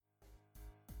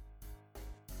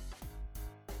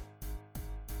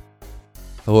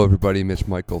Hello, everybody. Mitch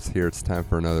Michaels here. It's time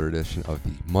for another edition of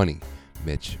the Money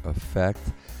Mitch Effect.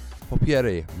 Hope you had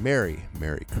a Merry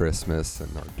Christmas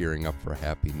and are gearing up for a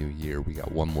Happy New Year. We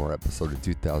got one more episode in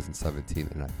 2017,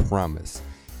 and I promise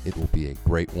it will be a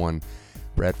great one.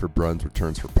 Bradford Bruns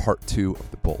returns for part 2 of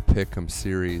the Bowl Pick'em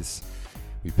series.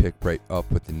 We pick right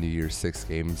up with the New Year's 6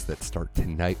 games that start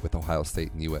tonight with Ohio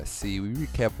State and USC. We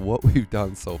recap what we've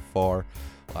done so far.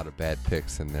 A lot of bad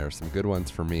picks in there. Some good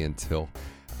ones for me until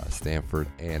Stanford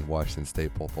and Washington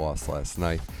State both lost last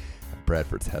night.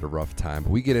 Bradford's had a rough time.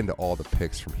 But we get into all the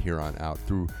picks from here on out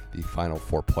through the Final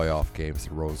Four playoff games,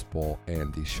 the Rose Bowl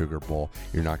and the Sugar Bowl.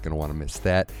 You're not going to want to miss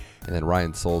that. And then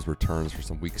Ryan Souls returns for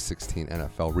some Week 16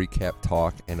 NFL recap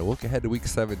talk and a look ahead to Week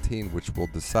 17, which will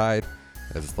decide,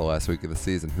 as it's the last week of the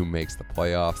season, who makes the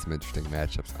playoffs. Some interesting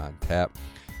matchups on tap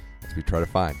as we try to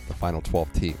find the final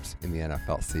 12 teams in the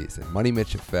NFL season. Money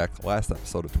Mitch Effect, last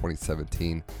episode of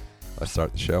 2017. Let's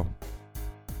start the show.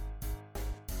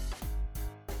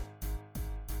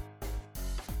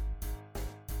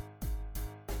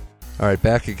 All right,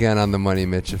 back again on the Money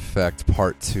Mitch Effect,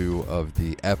 part 2 of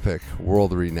the epic,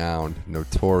 world-renowned,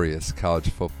 notorious college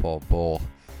football bowl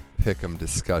pick'em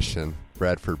discussion.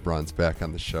 Bradford Bruns back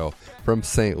on the show from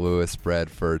St. Louis,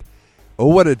 Bradford. Oh,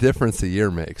 what a difference a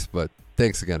year makes, but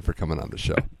thanks again for coming on the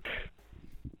show.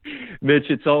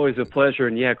 Mitch, it's always a pleasure,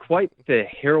 and yeah, quite the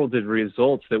heralded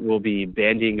results that we'll be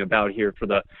bandying about here for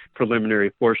the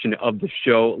preliminary portion of the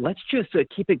show. Let's just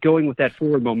keep it going with that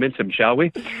forward momentum, shall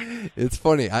we? It's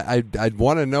funny. I'd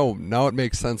want to know, now it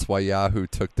makes sense why Yahoo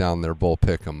took down their Bowl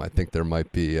Pick'em. I think there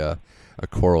might be a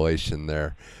correlation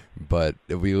there. But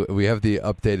we have the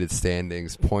updated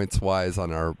standings points-wise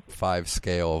on our 5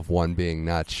 scale of 1 being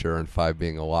not sure and 5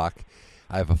 being a lock.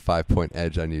 I have a 5-point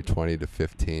edge on you,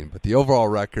 20-15. But the overall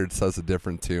record says a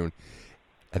different tune.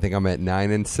 I think I'm at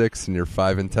 9-6, and you're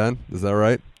 5-10. Is that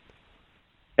right?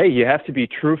 Hey, you have to be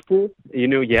truthful.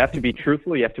 You have to be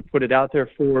truthful. You have to put it out there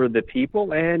for the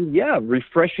people. And yeah,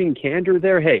 refreshing candor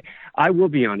there. Hey, I will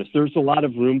be honest. There's a lot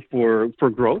of room for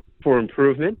growth, for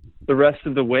improvement the rest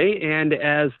of the way. And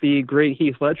as the great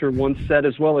Heath Ledger once said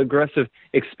as well, aggressive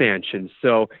expansion.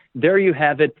 So there you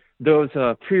have it. Those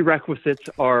prerequisites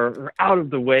are out of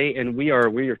the way, and we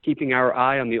are keeping our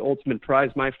eye on the ultimate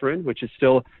prize, my friend, which is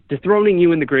still dethroning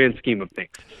you in the grand scheme of things.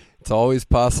 It's always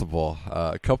possible.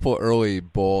 A couple early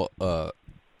bowl,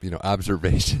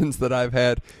 observations that I've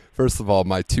had. First of all,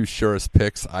 my 2 surest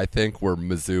picks, I think, were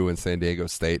Mizzou and San Diego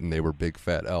State, and they were big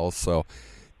fat L's. So,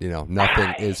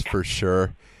 nothing is for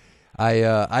sure.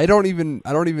 I don't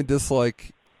even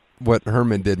dislike what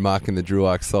Herman did mocking the Drew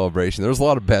Lock celebration. There was a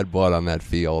lot of bad blood on that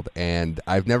field, and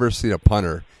I've never seen a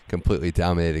punter completely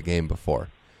dominate a game before.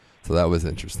 So that was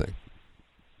interesting.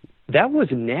 That was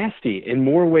nasty in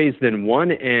more ways than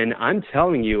one, and I'm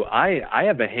telling you, I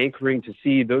have a hankering to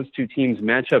see those 2 teams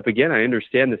match up again. I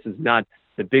understand this is not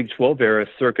the Big 12 era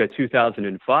circa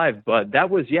 2005, but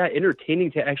that was,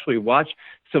 entertaining to actually watch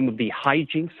some of the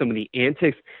hijinks, some of the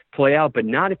antics play out, but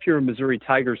not if you're a Missouri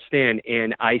Tigers fan.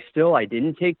 And I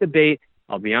didn't take the bait.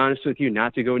 I'll be honest with you,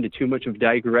 not to go into too much of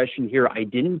digression here. I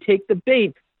didn't take the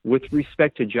bait with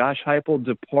respect to Josh Heupel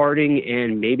departing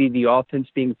and maybe the offense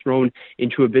being thrown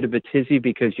into a bit of a tizzy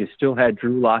because you still had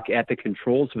Drew Lock at the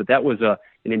controls, but that was an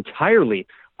entirely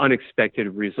unexpected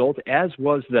result, as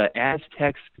was the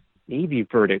Aztecs Navy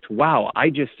verdict. Wow, I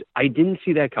didn't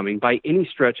see that coming by any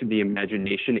stretch of the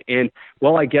imagination. And,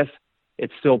 well, I guess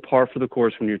it's still par for the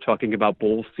course when you're talking about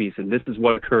bowl season. This is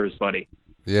what occurs, buddy.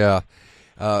 Yeah.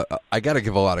 I got to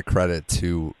give a lot of credit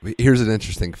to – here's an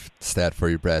interesting stat for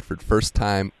you, Bradford. First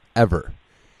time ever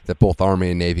that both Army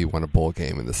and Navy won a bowl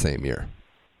game in the same year.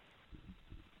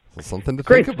 So something to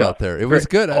think about there. It was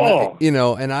good. Oh.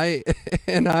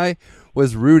 And I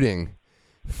was rooting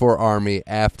for Army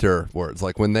afterwards.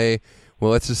 Like when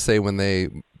let's just say when they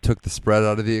took the spread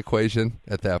out of the equation,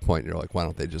 at that point you're like, why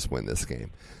don't they just win this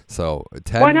game? So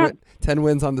 10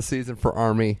 wins on the season for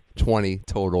Army, 20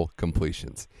 total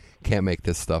completions. Can't make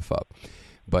this stuff up.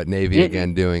 But Navy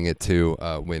again doing it too,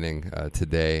 winning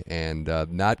today. And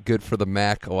not good for the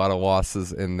MAC. A lot of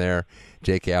losses in there.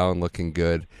 Jake Allen looking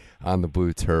good on the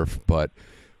blue turf. But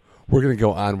we're going to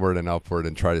go onward and upward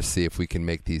and try to see if we can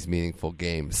make these meaningful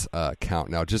games count.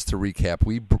 Now, just to recap,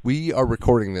 we are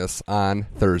recording this on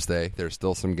Thursday. There's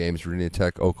still some games. Virginia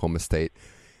Tech, Oklahoma State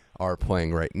are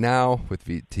playing right now with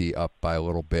VT up by a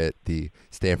little bit. The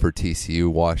Stanford,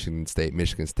 TCU, Washington State,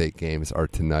 Michigan State games are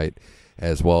tonight,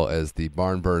 as well as the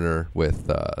barn burner with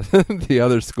the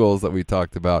other schools that we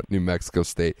talked about, New Mexico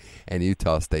State and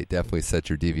Utah State. Definitely set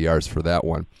your DVRs for that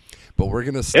one. But we're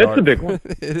going to start. It's a big one.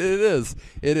 It is.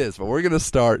 But we're going to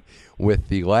start with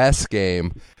the last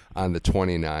game on the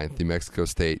 29th. New Mexico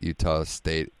State, Utah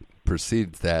State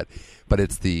precedes that, but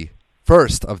it's the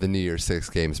first of the New Year's Six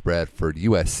games. Bradford,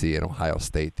 USC, and Ohio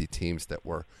State, the teams that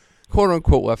were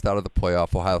quote-unquote left out of the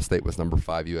playoff. Ohio State was number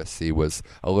 5. USC was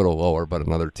a little lower, but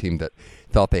another team that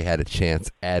thought they had a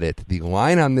chance at it. The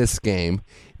line on this game,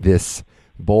 this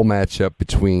bowl matchup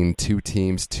between two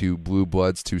teams, two blue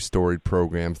bloods, two storied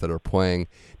programs that are playing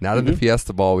not in the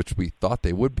Fiesta Bowl, which we thought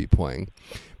they would be playing,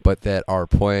 but that are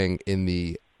playing in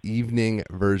the evening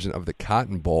version of the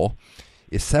Cotton Bowl,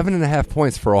 is 7.5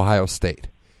 points for Ohio State.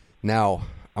 Now,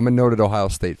 I'm a noted Ohio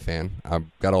State fan. I've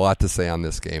got a lot to say on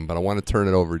this game, but I want to turn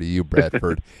it over to you,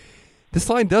 Bradford. This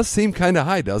line does seem kind of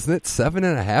high, doesn't it?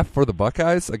 7.5 for the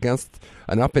Buckeyes against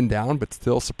an up and down but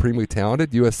still supremely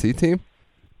talented USC team?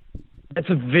 That's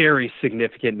a very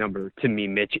significant number to me,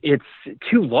 Mitch. It's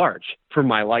too large for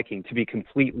my liking, to be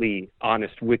completely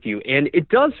honest with you. And it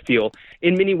does feel,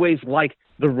 in many ways, like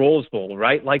the Rose Bowl,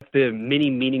 right? Like the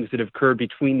many meetings that have occurred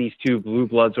between these two blue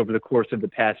bloods over the course of the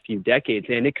past few decades.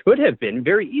 And it could have been,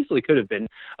 very easily could have been,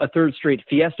 a third straight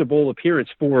Fiesta Bowl appearance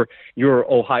for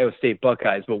your Ohio State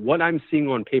Buckeyes. But what I'm seeing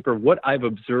on paper, what I've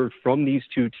observed from these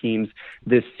two teams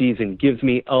this season, gives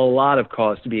me a lot of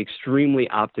cause to be extremely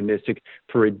optimistic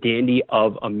for a dandy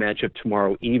of a matchup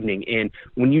tomorrow evening. And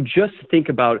when you just think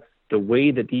about the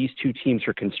way that these two teams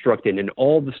are constructed and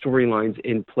all the storylines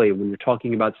in play, when you're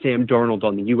talking about Sam Darnold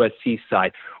on the USC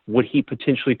side, what he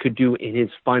potentially could do in his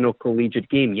final collegiate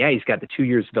game. Yeah, he's got the 2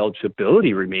 years of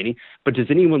eligibility remaining, but does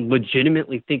anyone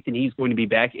legitimately think that he's going to be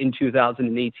back in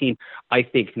 2018? I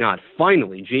think not.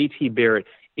 Finally, JT Barrett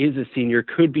is a senior,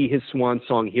 could be his swan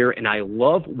song here, and I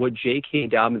love what J.K.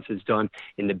 Dobbins has done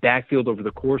in the backfield over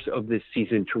the course of this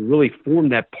season to really form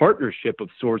that partnership of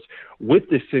sorts with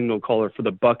the signal caller for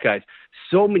the Buckeyes.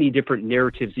 So many different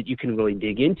narratives that you can really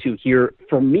dig into here.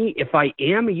 For me, if I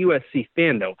am a USC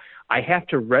fan, though, I have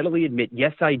to readily admit,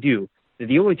 yes, I do.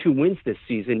 The only 2 wins this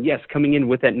season, yes, coming in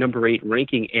with that number 8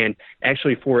 ranking, and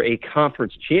actually for a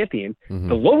conference champion,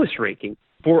 the lowest ranking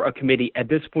for a committee at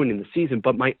this point in the season,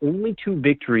 but my only 2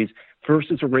 victories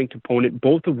versus a ranked opponent,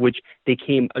 both of which they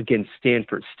came against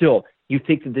Stanford. Still, you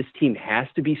think that this team has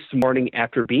to be smarting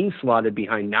after being slotted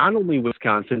behind not only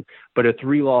Wisconsin, but a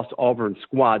 3-loss Auburn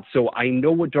squad. So I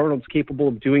know what Darnold's capable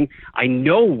of doing. I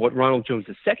know what Ronald Jones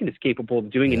II is capable of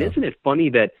doing. And isn't it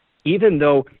funny that even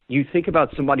though you think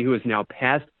about somebody who is now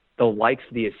past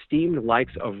the esteemed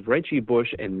likes of Reggie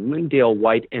Bush and Lindale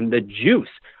White and the juice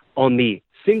on the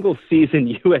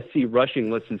single-season USC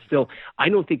rushing list, and still, I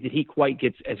don't think that he quite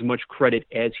gets as much credit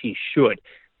as he should.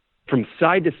 From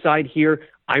side to side here,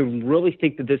 I really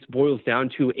think that this boils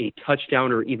down to a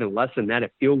touchdown or even less than that,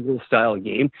 a field goal style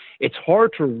game. It's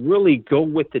hard to really go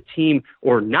with the team,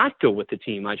 or not go with the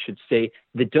team, I should say,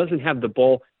 that doesn't have the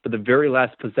ball for the very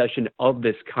last possession of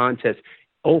this contest.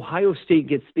 Ohio State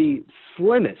gets the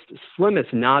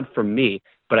slimmest nod from me,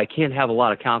 but I can't have a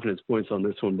lot of confidence points on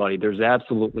this one, buddy. There's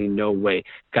absolutely no way.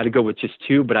 Got to go with just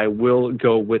 2, but I will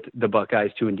go with the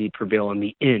Buckeyes to indeed prevail in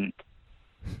the end.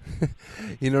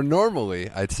 Normally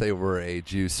I'd say we're a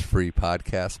juice-free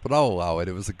podcast, but I'll allow it.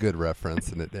 It was a good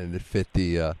reference, and it fit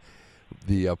the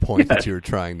point that you were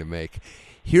trying to make.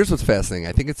 Here's what's fascinating.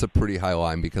 I think it's a pretty high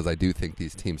line because I do think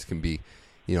these teams can be,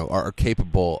 are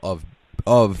capable of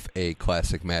a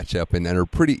classic matchup and are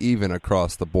pretty even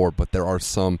across the board, but there are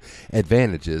some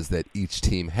advantages that each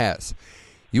team has.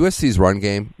 USC's run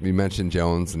game, you mentioned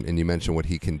Jones, and you mentioned what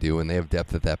he can do, and they have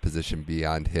depth at that position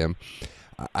beyond him.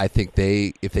 I think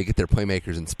if they get their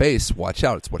playmakers in space, watch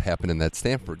out. It's what happened in that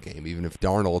Stanford game. Even if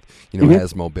Darnold,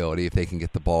 has mobility, if they can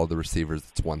get the ball to the receivers,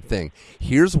 it's one thing.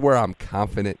 Here's where I'm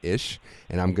confident-ish,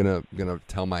 and I'm gonna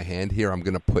tell my hand here. I'm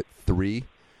gonna put 3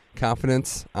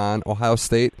 confidence on Ohio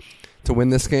State to win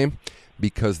this game,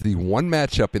 because the one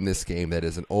matchup in this game that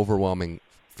is an overwhelming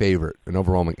favorite, an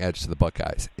overwhelming edge to the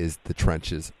Buckeyes, is the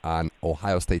trenches on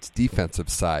Ohio State's defensive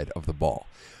side of the ball.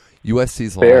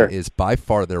 USC's line is by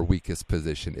far their weakest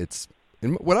position. It's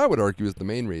what I would argue is the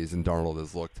main reason Darnold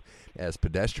has looked as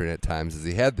pedestrian at times as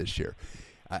he had this year.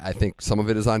 I think some of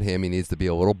it is on him. He needs to be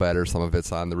a little better. Some of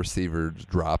it's on the receiver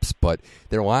drops. But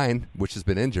their line, which has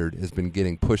been injured, has been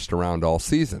getting pushed around all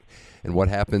season. And what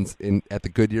happens at the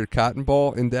Goodyear Cotton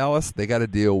Bowl in Dallas, they got to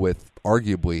deal with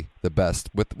arguably the best,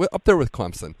 up there with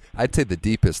Clemson. I'd say the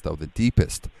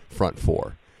deepest front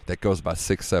 4 that goes about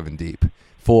 6-7 deep,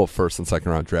 full of first and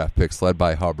second round draft picks, led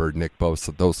by Hubbard, Nick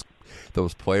Bosa,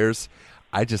 those players.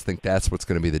 I just think that's what's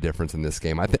going to be the difference in this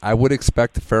game. I would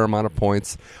expect a fair amount of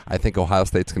points. I think Ohio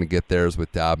State's going to get theirs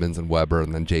with Dobbins and Weber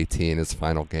and then JT in his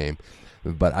final game.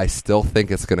 But I still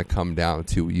think it's going to come down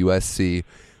to USC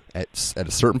at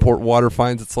a certain point, water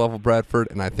finds its level, Bradford,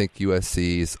 and I think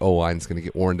USC's O-line is going to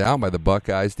get worn down by the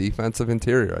Buckeyes' defensive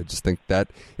interior. I just think that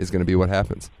is going to be what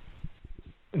happens.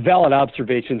 Valid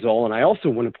observations, all, and I also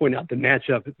want to point out the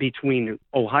matchup between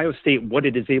Ohio State, what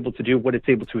it is able to do, what it's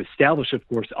able to establish, of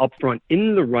course, up front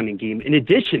in the running game, in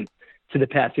addition to the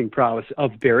passing prowess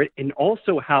of Barrett, and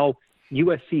also how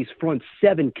USC's front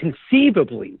seven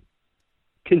conceivably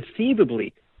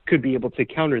could be able to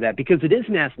counter that, because it is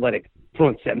an athletic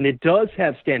front seven. It does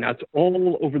have standouts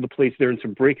all over the place there and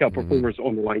some breakout performers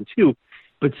on the line too,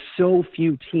 but so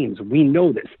few teams, we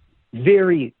know this,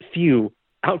 very few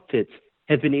outfits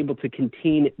have been able to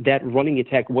contain that running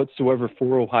attack whatsoever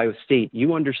for Ohio State.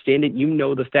 You understand it. You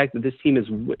know the fact that this team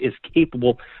is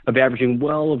capable of averaging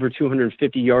well over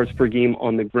 250 yards per game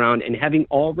on the ground, and having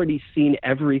already seen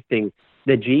everything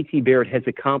that J.T. Barrett has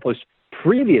accomplished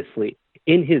previously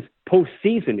in his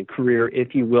postseason career,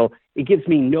 if you will, it gives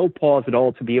me no pause at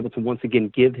all to be able to once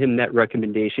again give him that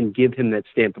recommendation, give him that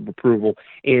stamp of approval.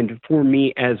 And for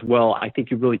me as well, I think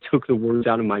you really took the words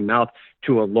out of my mouth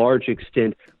to a large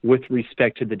extent with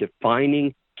respect to the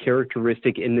defining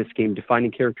characteristic in this game,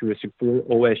 defining characteristic for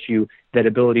OSU, that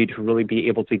ability to really be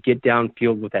able to get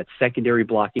downfield with that secondary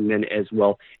blocking then as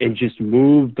well, and just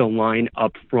move the line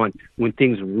up front when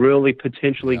things really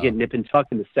potentially get nip and tuck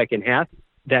in the second half.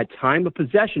 That time of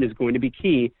possession is going to be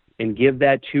key, and give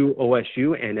that to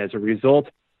OSU, and as a result,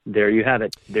 there you have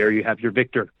it. There you have your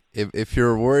victor. If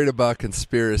you're worried about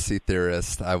conspiracy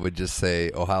theorists, I would just say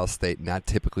Ohio State not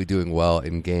typically doing well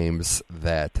in games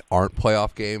that aren't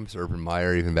playoff games. Urban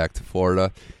Meyer, even back to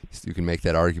Florida, you can make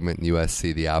that argument. In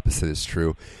USC, the opposite is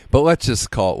true. But let's just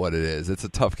call it what it is. It's a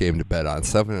tough game to bet on.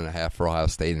 7.5 for Ohio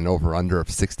State, and over-under of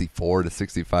 64 to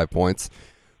 65 points.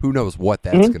 Who knows what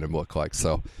that's going to look like.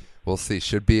 So we'll see.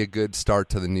 Should be a good start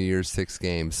to the New Year's 6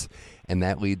 games. And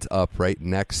that leads up right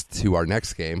next to our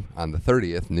next game on the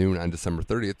 30th, noon on December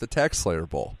 30th, the Tax Slayer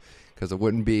Bowl. Because it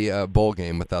wouldn't be a bowl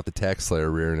game without the Tax Slayer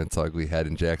rearing its ugly head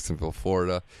in Jacksonville,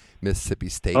 Florida. Mississippi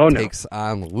State takes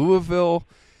on Louisville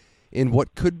in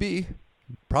what could be,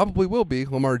 probably will be,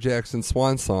 Lamar Jackson's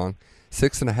swan song.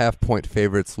 6.5-point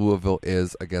favorites Louisville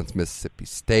is against Mississippi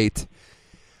State.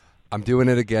 I'm doing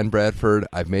it again, Bradford.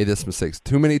 I've made this mistake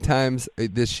too many times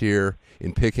this year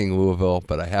in picking Louisville,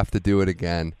 but I have to do it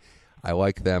again. I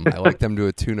like them. I like them to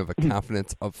a tune of a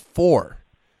confidence of 4.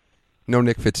 No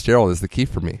Nick Fitzgerald is the key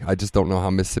for me. I just don't know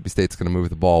how Mississippi State's going to move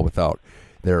the ball without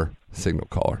their signal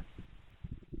caller.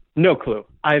 No clue.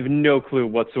 I have no clue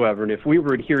whatsoever. And if we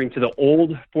were adhering to the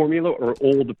old formula or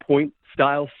old point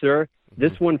style, sir,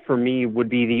 this one for me would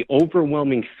be the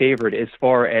overwhelming favorite as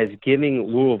far as giving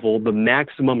Louisville the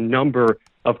maximum number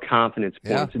of confidence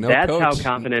points. That's how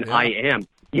confident I am.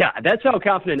 Yeah, that's how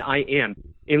confident I am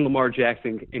in Lamar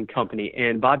Jackson and company.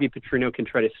 And Bobby Petrino can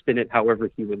try to spin it however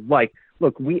he would like.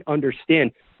 Look, we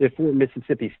understand that for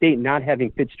Mississippi State, not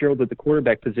having Fitzgerald at the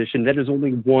quarterback position, that is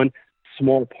only one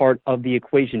small part of the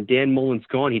equation. Dan Mullen's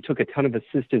gone. He took a ton of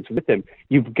assistance with him.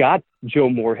 You've got Joe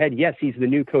Moorhead. Yes, he's the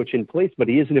new coach in place, but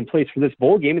he isn't in place for this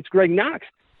bowl game. It's Greg Knox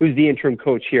who's the interim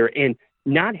coach here. And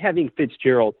not having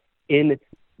Fitzgerald in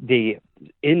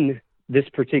this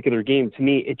particular game, to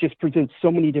me, it just presents so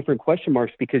many different question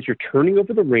marks, because you're turning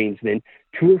over the reins then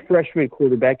to a freshman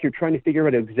quarterback. You're trying to figure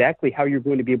out exactly how you're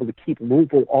going to be able to keep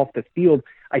Louisville off the field.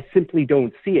 I simply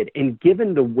don't see it. And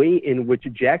given the way in which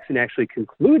Jackson actually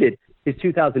concluded his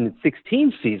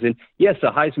 2016 season, yes,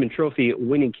 a Heisman Trophy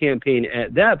winning campaign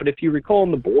at that, but if you recall in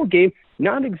the bowl game,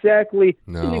 didn't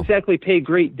exactly pay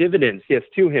great dividends,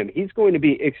 to him. He's going to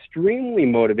be extremely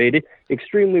motivated,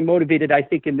 I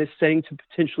think, in this setting to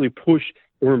potentially push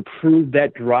or improve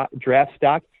that draft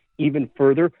stock even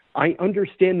further. I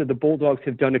understand that the Bulldogs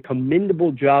have done a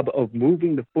commendable job of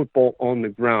moving the football on the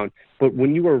ground, but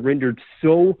when you are rendered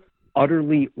so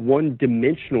utterly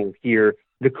one-dimensional here,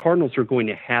 the Cardinals are going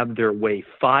to have their way,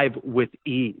 5 with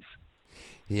ease.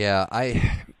 Yeah,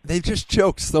 they've just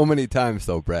choked so many times,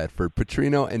 though, Bradford.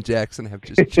 Petrino and Jackson have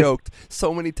just choked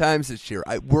so many times this year.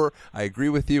 I agree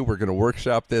with you. We're going to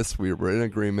workshop this. We're in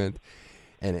agreement,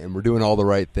 and we're doing all the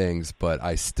right things, but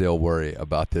I still worry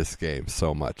about this game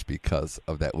so much because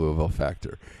of that Louisville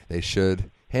factor. They should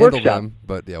handle them,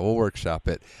 but, we'll workshop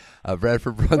it.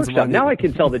 Bradford runs money. Now I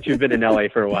can tell that you've been in L.A.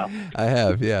 for a while. I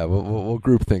have, yeah. We'll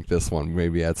group think this one.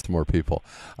 Maybe add some more people.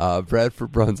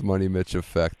 Bradford runs money Mitch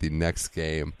effect. The next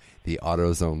game, the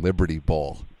AutoZone Liberty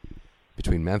Bowl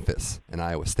between Memphis and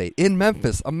Iowa State. In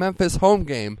Memphis, a Memphis home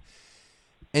game.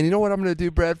 And you know what I'm going to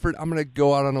do, Bradford? I'm going to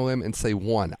go out on a limb and say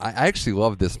 1. I actually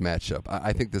love this matchup.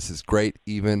 I think this is great,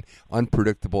 even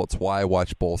unpredictable. It's why I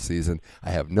watch bowl season.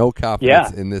 I have no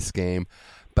confidence in this game.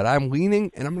 But I'm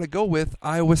leaning, and I'm going to go with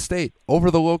Iowa State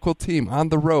over the local team on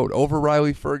the road, over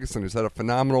Riley Ferguson, who's had a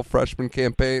phenomenal freshman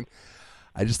campaign.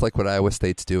 I just like what Iowa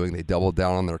State's doing. They doubled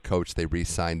down on their coach. They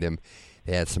re-signed him.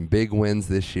 They had some big wins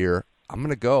this year. I'm going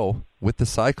to go with the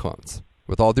Cyclones.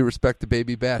 With all due respect to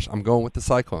Baby Bash, I'm going with the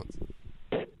Cyclones.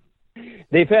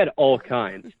 They've had all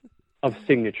kinds of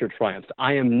signature triumphs.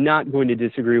 I am not going to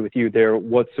disagree with you there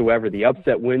whatsoever. The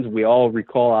upset wins, we all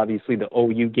recall, obviously, the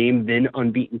OU game, then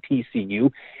unbeaten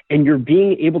TCU, and you're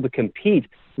being able to compete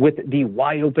with the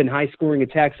wide-open, high-scoring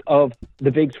attacks of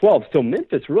the Big 12. So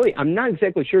Memphis, really, I'm not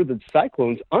exactly sure that the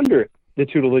Cyclones, under the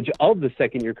tutelage of the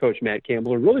second-year coach Matt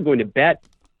Campbell, are really going to bat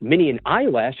many an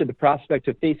eyelash at the prospect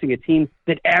of facing a team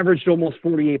that averaged almost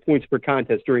 48 points per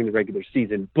contest during the regular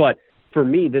season. But for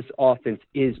me, this offense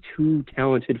is too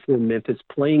talented for Memphis,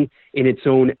 playing in its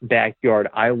own backyard.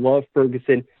 I love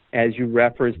Ferguson, as you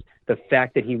referenced, the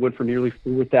fact that he went for nearly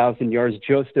 4,000 yards,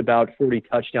 just about 40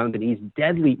 touchdowns, and he's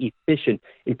deadly efficient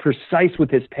and precise with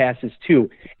his passes too.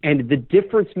 And the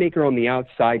difference maker on the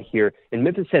outside here, and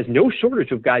Memphis has no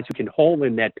shortage of guys who can haul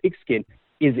in that pigskin,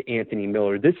 is Anthony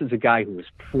Miller. This is a guy who is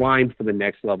primed for the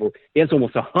next level. He has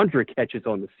almost 100 catches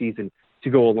on the season to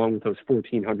go along with those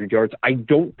 1,400 yards. I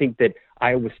don't think that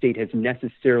Iowa State has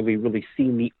necessarily really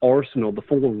seen the arsenal, the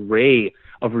full array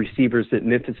of receivers that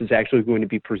Memphis is actually going to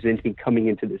be presenting coming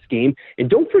into this game. And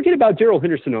don't forget about Darrell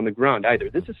Henderson on the ground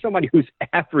either. This is somebody who's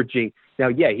averaging, now,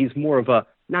 yeah, he's more of a,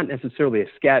 not necessarily a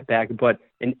scat back, but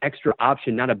an extra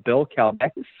option, not a bell cow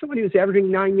back. This is somebody who's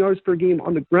averaging 9 yards per game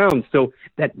on the ground. So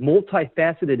that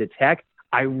multifaceted attack,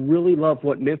 I really love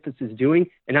what Memphis is doing,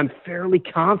 and I'm fairly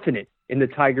confident in the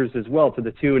Tigers as well, to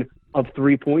the tune of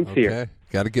 3 points here.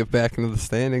 Got to get back into the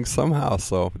standings somehow.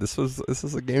 So this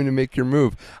is a game to make your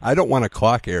move. I don't want a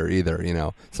clock error either. You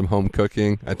know, some home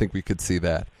cooking. I think we could see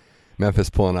that. Memphis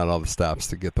pulling out all the stops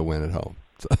to get the win at home.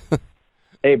 So.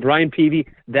 Hey, Brian Peavy,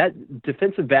 that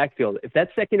defensive backfield, if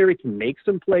that secondary can make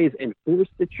some plays and force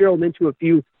Fitzgerald into a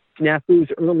few snafus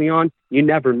early on, you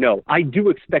never know. I do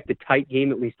expect a tight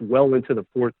game, at least well into the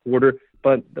fourth quarter.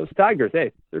 But those Tigers,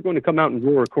 hey, they're going to come out and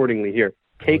roar accordingly here.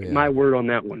 Take my word on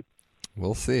that one.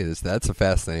 We'll see. That's a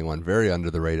fascinating one. Very under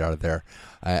the radar there.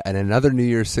 And another New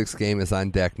Year's Six game is on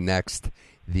deck next,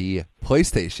 the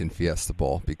PlayStation Fiesta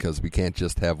Bowl, because we can't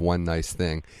just have one nice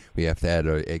thing. We have to add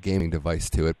a gaming device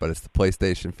to it, but it's the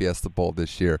PlayStation Fiesta Bowl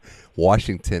this year.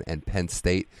 Washington and Penn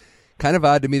State. Kind of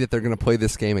odd to me that they're going to play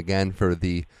this game again for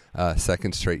the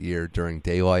second straight year during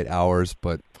daylight hours,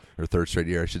 or third straight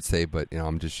year, I should say, but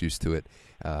I'm just used to it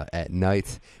at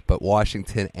night. But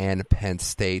Washington and Penn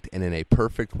State, and in a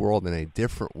perfect world, in a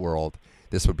different world,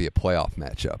 this would be a playoff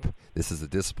matchup. This is a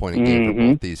disappointing game for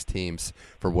both these teams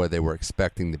for where they were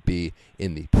expecting to be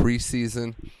in the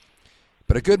preseason.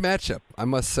 But a good matchup, I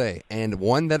must say, and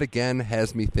one that, again,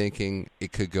 has me thinking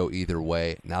it could go either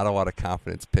way. Not a lot of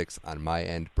confidence picks on my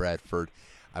end. Bradford,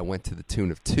 I went to the tune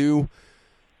of 2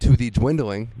 to the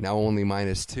dwindling, now only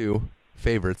 -2,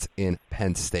 favorites in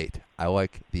Penn State. I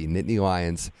like the Nittany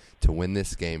Lions to win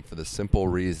this game for the simple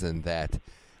reason that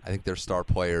I think their star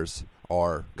players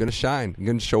are going to shine,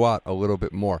 going to show out a little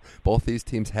bit more. Both these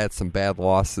teams had some bad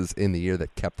losses in the year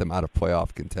that kept them out of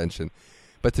playoff contention.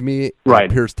 But to me, from a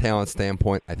pure talent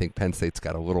standpoint, I think Penn State's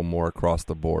got a little more across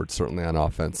the board, certainly on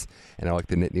offense, and I like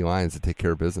the Nittany Lions to take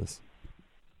care of business.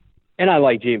 And I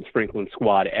like James Franklin's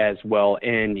squad as well,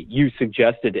 and you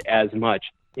suggested as much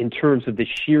in terms of the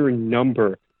sheer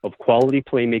number of quality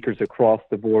playmakers across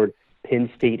the board.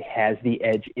 Penn State has the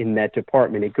edge in that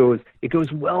department. It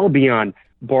goes well beyond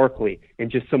Barkley and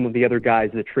just some of the other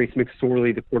guys that Trace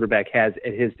McSorley, the quarterback, has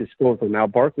at his disposal. Now,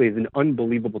 Barkley is an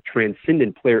unbelievable,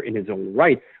 transcendent player in his own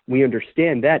right. We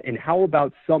understand that. And how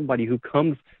about somebody who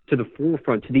comes to the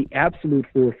forefront, to the absolute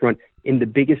forefront, in the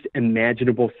biggest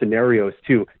imaginable scenarios,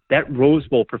 too? That Rose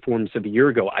Bowl performance of a year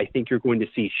ago, I think you're going to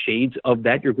see shades of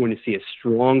that. You're going to see a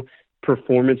strong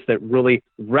performance that really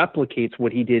replicates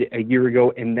what he did a year ago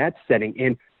in that setting.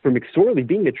 And for McSorley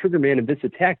being the trigger man of this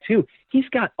attack, too, he's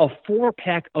got a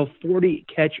 4-pack of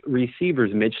 40-catch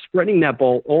receivers, Mitch, spreading that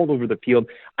ball all over the field.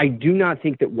 I do not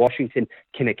think that Washington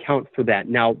can account for that.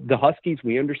 Now, the Huskies,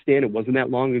 we understand it wasn't that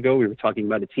long ago. We were talking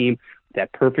about a team,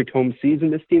 that perfect home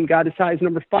season. This team got as high as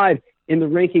number 5 in the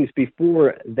rankings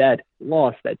before that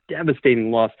loss, that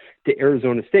devastating loss to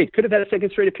Arizona State. Could have had a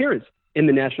second straight appearance in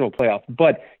the national playoff.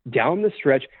 But down the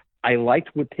stretch, I liked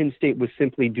what Penn State was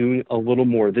simply doing a little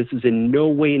more. This is in no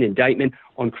way an indictment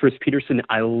on Chris Peterson.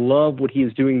 I love what he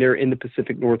is doing there in the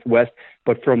Pacific Northwest.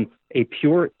 But from a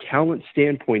pure talent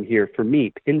standpoint here, for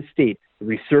me, Penn State, the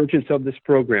resurgence of this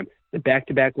program, the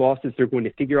back-to-back losses. They're going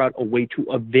to figure out a way to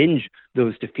avenge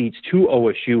those defeats to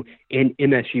OSU and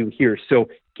MSU here. So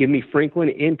give me Franklin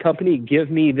and company. Give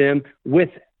me them with,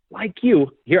 like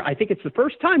you, here. I think it's the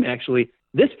first time, actually,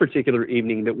 this particular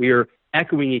evening that we are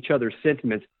echoing each other's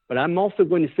sentiments. But I'm also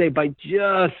going to say by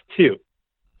just 2.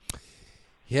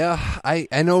 Yeah,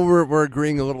 I know we're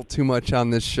agreeing a little too much on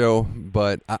this show,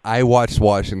 but I watched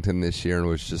Washington this year and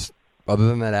was just, other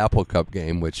than that Apple Cup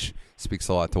game, which speaks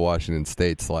a lot to Washington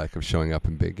State's lack of showing up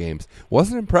in big games,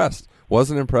 wasn't impressed.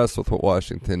 Wasn't impressed with what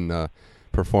Washington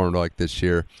performed like this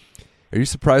year. Are you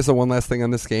surprised, though, one last thing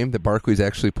on this game, that Barkley's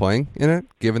actually playing in it,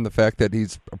 given the fact that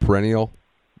he's a perennial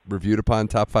reviewed upon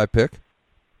top 5 pick?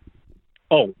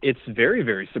 Oh, it's very,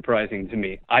 very surprising to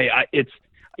me.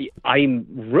 I'm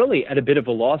really at a bit of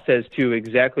a loss as to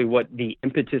exactly what the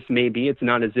impetus may be. It's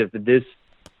not as if this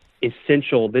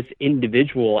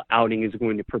individual outing is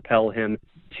going to propel him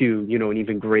to, an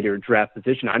even greater draft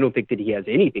position. I don't think that he has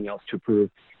anything else to prove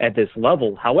at this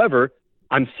level. However,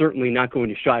 I'm certainly not going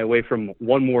to shy away from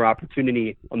one more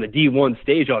opportunity on the D1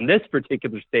 stage, on this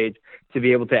particular stage, to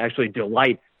be able to actually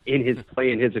delight in his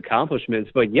play and his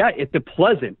accomplishments. But yeah, it's a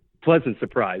pleasant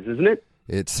surprise, isn't it?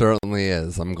 It certainly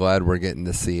is. I'm glad we're getting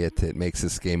to see it. It makes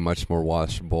this game much more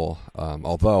watchable.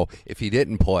 Although, if he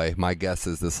didn't play, my guess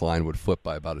is this line would flip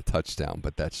by about a touchdown,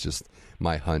 but that's just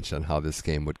my hunch on how this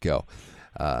game would go.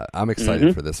 I'm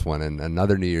excited for this one, and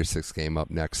another New Year's Six game up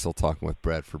next. Still talking with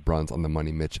Bradford Bruns on the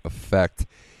Money Mitch Effect.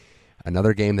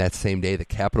 Another game that same day, the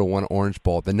Capital One Orange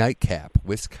Bowl, the nightcap.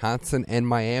 Wisconsin and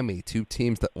Miami, 2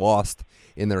 teams that lost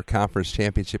in their conference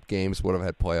championship games, would have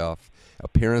had playoff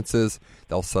appearances.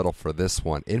 They'll settle for this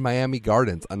one in Miami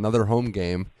Gardens, another home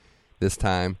game, this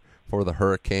time for the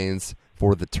Hurricanes,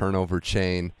 for the turnover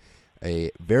chain.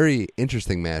 A very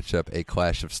interesting matchup, a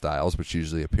clash of styles, which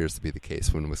usually appears to be the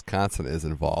case when Wisconsin is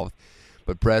involved.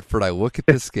 But Bradford, I look at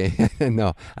this game.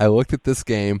 I look at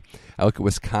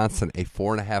Wisconsin, a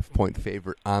 4.5-point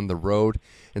favorite on the road.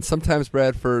 And sometimes,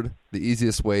 Bradford, the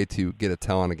easiest way to get a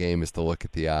tell on a game is to look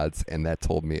at the odds, and that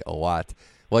told me a lot.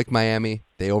 Like Miami,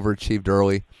 they overachieved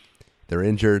early. They're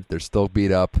injured. They're still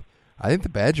beat up. I think the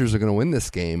Badgers are going to win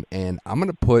this game, and I'm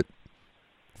going to put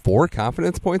 4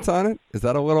 confidence points on it. Is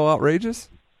that a little outrageous?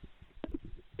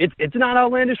 It's not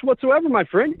outlandish whatsoever, my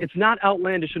friend. It's not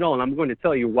outlandish at all, and I'm going to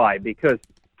tell you why. Because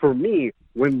for me,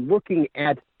 when looking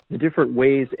at the different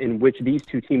ways in which these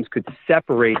two teams could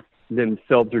separate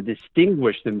themselves or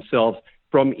distinguish themselves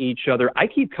from each other, I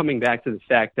keep coming back to the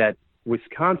fact that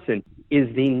Wisconsin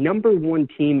is the number 1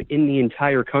 team in the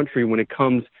entire country when it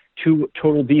comes to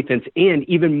total defense, and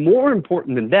even more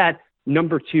important than that,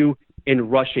 number 2 in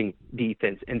rushing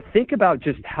defense. And think about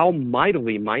just how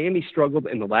mightily Miami struggled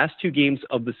in the last 2 games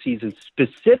of the season,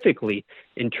 specifically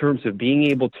in terms of being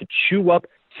able to chew up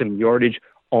some yardage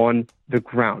on the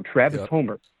ground. Travis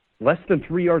Homer, less than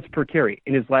 3 yards per carry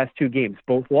in his last 2 games,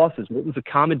 both losses. What was the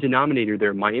common denominator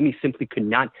there? Miami simply could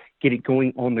not get it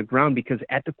going on the ground because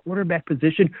at the quarterback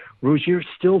position, Rozier's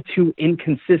still too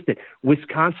inconsistent.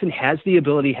 Wisconsin has the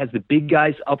ability, has the big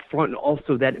guys up front, and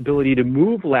also that ability to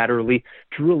move laterally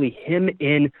to really hem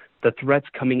in the threats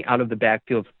coming out of the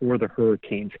backfield for the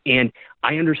Hurricanes. And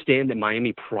I understand that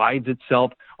Miami prides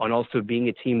itself on also being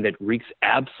a team that wreaks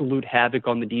absolute havoc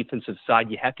on the defensive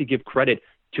side. You have to give credit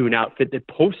to an outfit that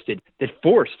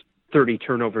forced 30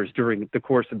 turnovers during the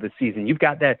course of the season. You've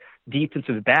got that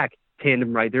defensive back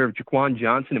tandem right there of Jaquan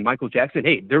Johnson and Michael Jackson.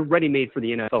 Hey, they're ready-made for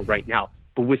the NFL right now.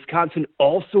 But Wisconsin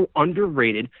also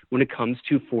underrated when it comes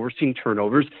to forcing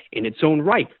turnovers in its own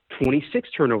right. 26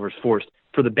 turnovers forced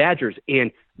for the Badgers.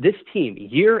 And this team,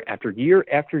 year after year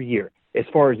after year, as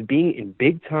far as being in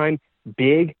big-time,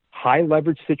 big,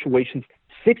 high-leverage situations,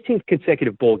 16th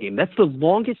consecutive bowl game. That's the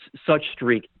longest such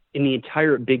streak in the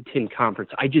entire Big Ten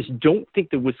Conference. I just don't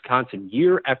think that Wisconsin,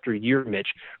 year after year, Mitch,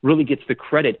 really gets the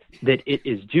credit that it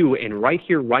is due. And right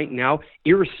here, right now,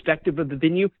 irrespective of the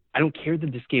venue, I don't care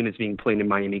that this game is being played in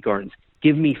Miami Gardens.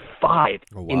 Give me 5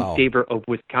 in favor of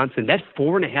Wisconsin. That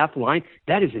 4.5 line,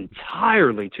 that is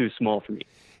entirely too small for me.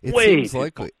 It seems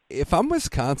likely. If I'm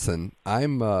Wisconsin,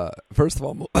 I'm first of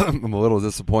all, I'm a little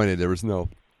disappointed. There was no,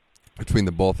 between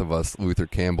the both of us, Luther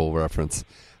Campbell reference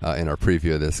in our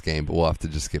preview of this game, but we'll have to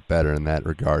just get better in that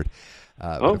regard.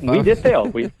 We did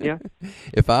fail.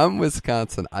 If I'm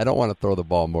Wisconsin, I don't want to throw the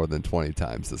ball more than 20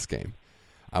 times this game.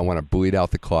 I want to bleed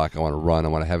out the clock. I want to run. I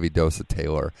want a heavy dose of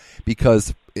Taylor.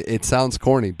 Because it sounds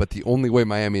corny, but the only way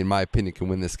Miami, in my opinion, can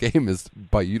win this game is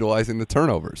by utilizing the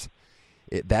turnovers.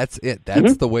 That's it.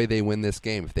 That's the way they win this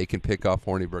game. If they can pick off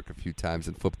Hornibrook a few times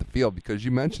and flip the field, because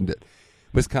you mentioned it.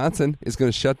 Wisconsin is going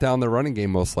to shut down their running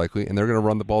game most likely, and they're going to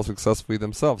run the ball successfully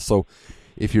themselves. So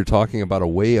if you're talking about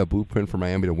a blueprint for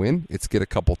Miami to win, it's get a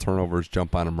couple turnovers,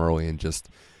 jump on them early, and just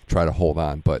try to hold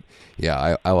on. But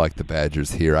yeah, I like the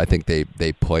Badgers here. I think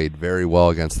they played very well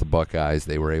against the Buckeyes.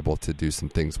 They were able to do some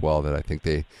things well that I think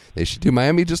they should do.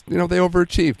 Miami just, they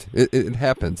overachieved. It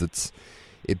happens.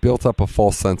 It built up a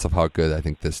false sense of how good I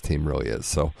think this team really is.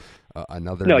 So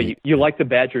another. No, you like the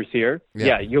Badgers here.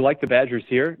 Yeah, you like the Badgers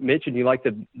here, Mitch, and you like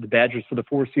the Badgers for the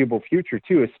foreseeable future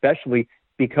too, especially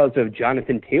because of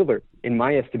Jonathan Taylor. In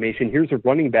my estimation, here's a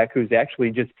running back who's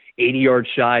actually just 80 yards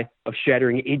shy of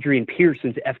shattering Adrian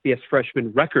Peterson's FBS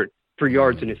freshman record for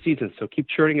yards in a season. So keep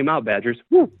churning him out, Badgers.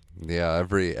 Woo! Yeah,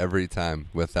 every time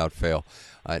without fail.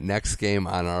 Next game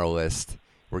on our list,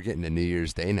 we're getting to New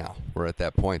Year's Day now. We're at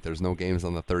that point. There's no games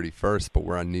on the 31st, but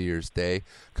we're on New Year's Day,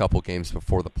 a couple games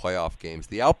before the playoff games.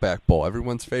 The Outback Bowl,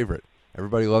 everyone's favorite.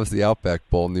 Everybody loves the Outback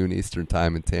Bowl, noon Eastern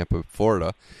time in Tampa,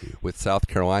 Florida, with South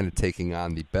Carolina taking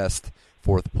on the best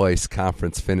fourth-place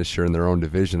conference finisher in their own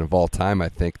division of all time, I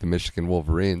think, the Michigan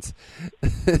Wolverines,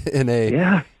 in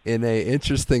a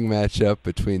interesting matchup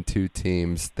between two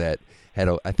teams that had,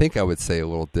 I think I would say, a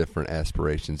little different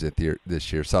aspirations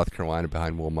this year. South Carolina,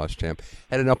 behind Will Muschamp,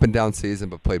 had an up-and-down season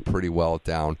but played pretty well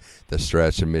down the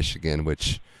stretch. In Michigan,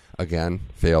 which, again,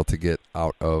 failed to get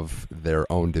out of their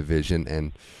own division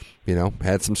and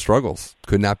had some struggles.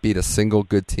 Could not beat a single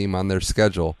good team on their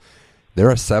schedule. They're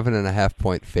a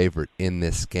 7.5-point favorite in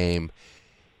this game.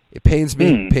 It pains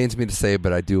me to say,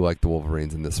 but I do like the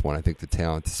Wolverines in this one. I think the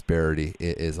talent disparity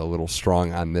is a little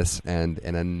strong on this end,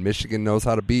 and then Michigan knows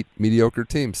how to beat mediocre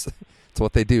teams. It's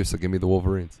what they do, so give me the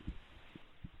Wolverines.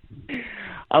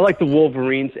 I like the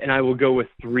Wolverines, and I will go with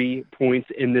 3 points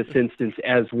in this instance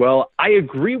as well. I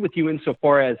agree with you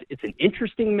insofar as it's an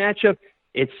interesting matchup.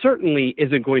 It certainly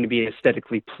isn't going to be an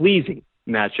aesthetically pleasing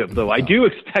matchup, though. I do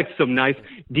expect some nice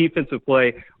defensive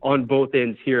play on both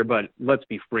ends here, but let's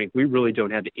be frank, we really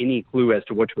don't have any clue as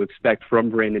to what to expect from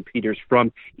Brandon Peters,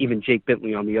 from even Jake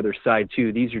Bentley on the other side,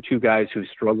 too. These are two guys who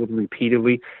struggled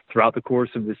repeatedly throughout the course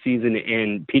of the season,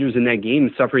 and Peters in that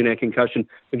game suffering that concussion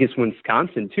against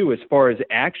Wisconsin, too. As far as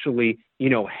actually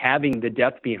having the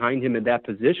depth behind him in that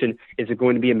position, is it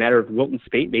going to be a matter of Wilton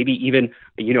Speight, maybe even,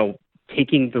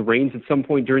 taking the reins at some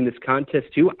point during this contest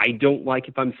too? I don't like,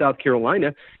 if I'm South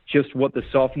Carolina, just what the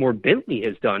sophomore Bentley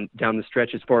has done down the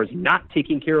stretch as far as not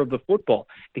taking care of the football.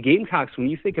 The Gamecocks, when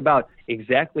you think about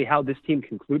exactly how this team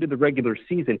concluded the regular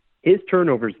season, his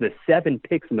turnovers, the 7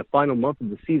 picks in the final month of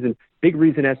the season, big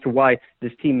reason as to why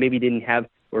this team maybe didn't have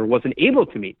or wasn't able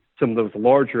to meet some of those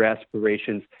larger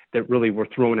aspirations that really were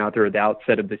thrown out there at the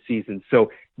outset of the season.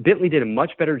 So Bentley did a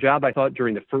much better job, I thought,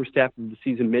 during the first half of the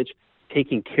season, Mitch,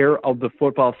 taking care of the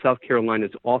football. South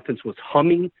Carolina's offense was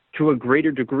humming to a much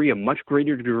greater degree,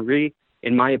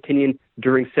 in my opinion,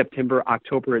 during September,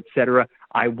 October, etc.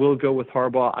 I will go with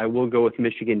Harbaugh. I will go with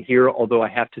Michigan here, although I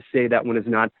have to say that one is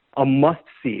not a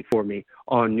must-see for me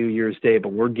on New Year's Day,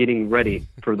 but we're getting ready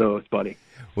for those, buddy.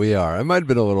 We are. I might have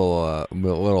been a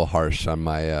little harsh on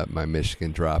my my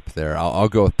Michigan drop there. I'll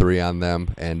go with 3 on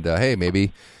them, and hey,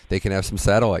 maybe they can have some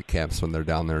satellite camps when they're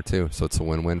down there too. So it's a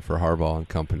win-win for Harbaugh and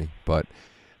company. But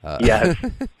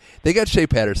they got Shea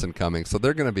Patterson coming, so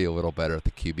they're going to be a little better at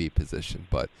the QB position.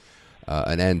 But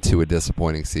an end to a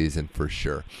disappointing season for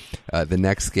sure. The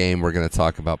next game we're going to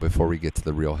talk about before we get to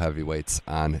the real heavyweights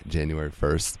on January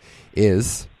 1st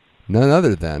is none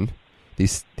other than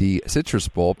the Citrus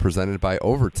Bowl presented by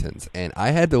Overton's. And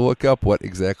I had to look up what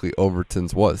exactly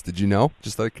Overton's was. Did you know?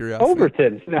 Just out of curiosity.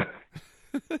 Overton's, no.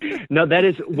 No, that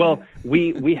is, well,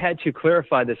 we had to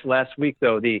clarify this last week,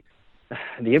 though. The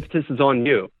impetus is on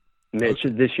you, Mitch,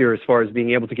 this year, as far as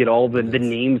being able to get all the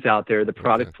names out there, the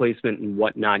product placement and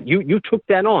whatnot. You took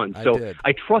that on, so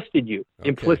I trusted you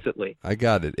implicitly. I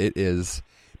got it. It is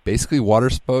basically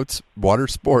water sports,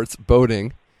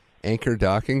 boating, anchor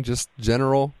docking, just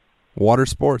general water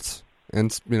sports,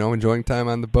 and enjoying time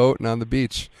on the boat and on the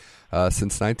beach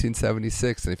since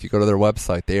 1976. And if you go to their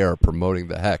website, they are promoting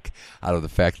the heck out of the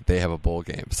fact that they have a bowl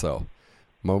game. So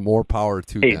more power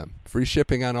to them. Free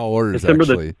shipping on all orders,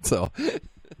 actually.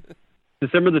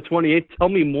 December the 28th. Tell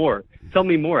me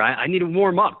more. I need to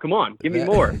warm up. Come on, give me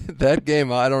more. That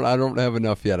game, I don't have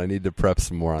enough yet. I need to prep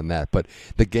some more on that. But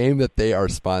the game that they are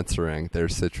sponsoring, their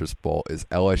Citrus Bowl, is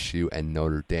LSU and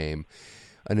Notre Dame.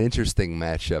 An interesting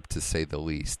matchup, to say the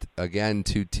least. Again,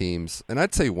 two teams, and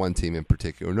I'd say one team in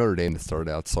particular, Notre Dame, that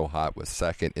started out so hot, was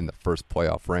second in the first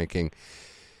playoff ranking.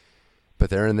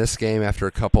 But they're in this game after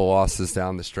a couple losses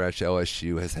down the stretch.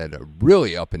 LSU has had a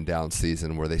really up-and-down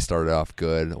season where they started off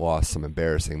good, lost some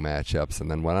embarrassing matchups, and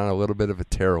then went on a little bit of a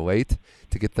tear late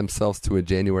to get themselves to a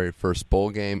January 1st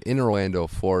bowl game in Orlando,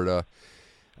 Florida.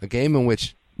 A game in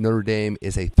which Notre Dame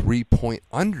is a 3-point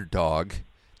underdog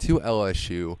to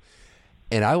LSU.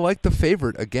 And I like the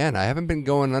favorite. Again, I haven't been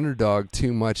going underdog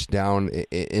too much down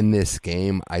in this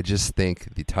game. I just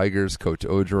think the Tigers, Coach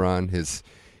Orgeron, his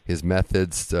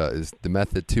methods, is the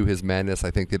method to his madness.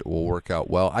 I think that it will work out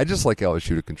well. I just like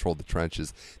LSU to control the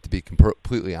trenches. To be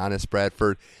completely honest,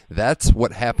 Bradford, that's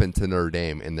what happened to Notre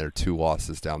Dame in their 2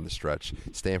 losses down the stretch.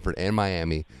 Stanford and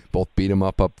Miami both beat them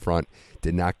up front,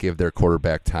 did not give their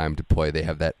quarterback time to play. They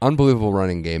have that unbelievable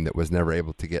running game that was never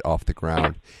able to get off the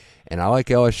ground. And I like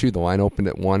LSU. The line opened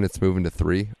at 1. It's moving to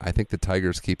 3. I think the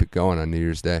Tigers keep it going on New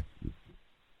Year's Day.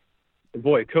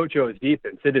 Boy, Coach O's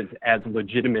defense, it is as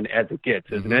legitimate as it gets,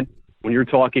 isn't it? When you're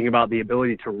talking about the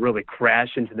ability to really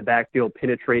crash into the backfield,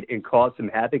 penetrate, and cause some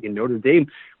havoc in Notre Dame,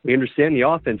 we understand the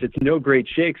offense. It's no great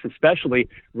shakes, especially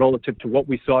relative to what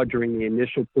we saw during the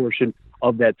initial portion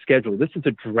of that schedule. This is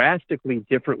a drastically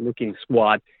different-looking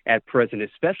squad at present,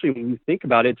 especially when you think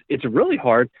about it. It's really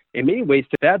hard in many ways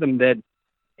to fathom that,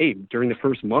 hey, during the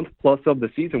first month plus of the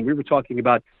season, we were talking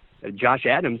about Josh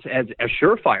Adams as a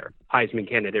surefire Heisman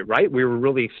candidate, right? We were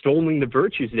really extolling the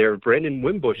virtues there of Brandon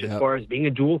Wimbush as far as being a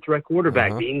dual-threat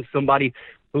quarterback, being somebody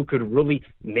who could really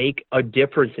make a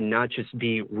difference and not just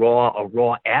be a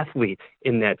raw athlete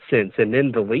in that sense. And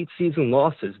then the late-season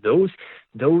losses, those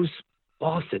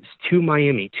losses to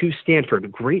Miami, to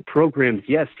Stanford, great programs,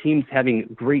 yes, teams having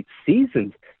great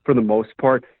seasons for the most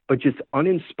part, but just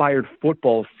uninspired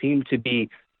football seemed to be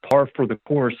par for the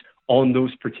course on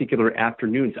those particular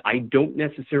afternoons. I don't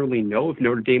necessarily know if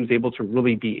Notre Dame's able to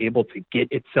really be able to get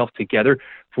itself together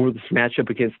for this matchup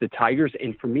against the Tigers.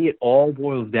 And for me, it all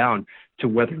boils down to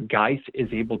whether Geis is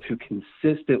able to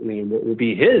consistently, and what will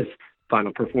be his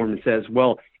final performance as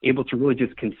well, able to really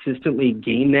just consistently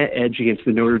gain that edge against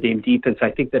the Notre Dame defense.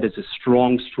 I think that is a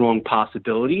strong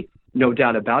possibility, no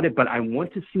doubt about it. But I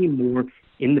want to see more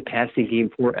in the passing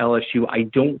game for LSU. I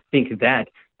don't think that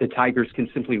the Tigers can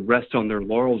simply rest on their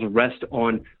laurels, rest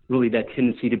on really that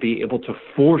tendency to be able to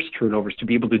force turnovers, to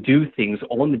be able to do things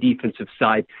on the defensive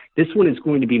side. This one is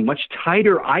going to be much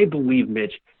tighter, I believe,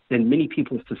 Mitch, than many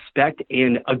people suspect,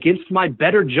 and against my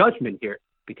better judgment here,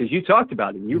 because you talked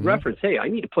about it and you referenced, hey, I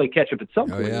need to play catch-up at some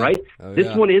point, right?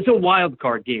 This one is a wild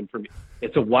card game for me.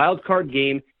 It's a wild card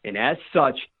game, and as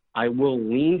such, I will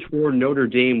lean toward Notre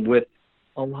Dame with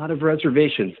a lot of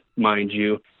reservations, mind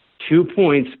you. 2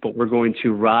 points, but we're going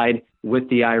to ride with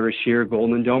the Irish here.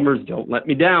 Golden Domers, don't let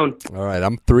me down. All right,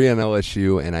 I'm 3 on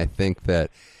LSU, and I think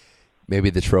that maybe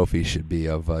the trophy should be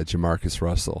of Jamarcus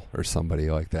Russell or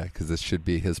somebody like that, because this should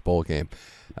be his bowl game.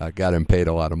 Got him paid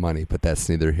a lot of money, but that's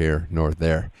neither here nor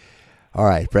there. All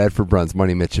right, Bradford Bruns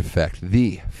Money Mitch Effect,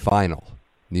 the final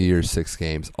New Year's 6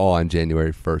 games, all on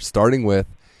January 1st, starting with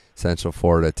Central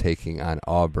Florida taking on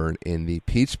Auburn in the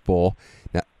Peach Bowl.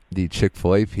 Now, the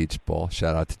Chick-fil-A Peach Bowl.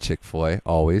 Shout out to Chick-fil-A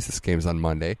always. This game's on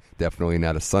Monday, definitely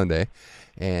not a Sunday.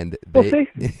 And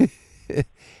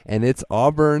and it's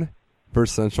Auburn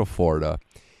versus Central Florida.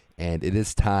 And it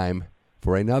is time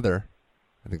for another,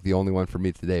 I think the only one for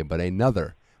me today, but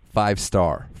another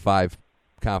 5-star, 5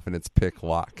 confidence pick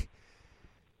lock.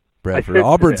 Bradford,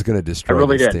 Auburn's going to destroy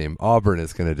this team. Auburn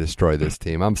is going to destroy this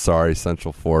team. I'm sorry,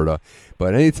 Central Florida.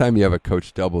 But anytime you have a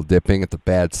coach double dipping, it's a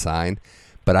bad sign.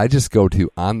 But I just go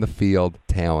to on-the-field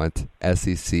talent,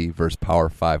 SEC versus Power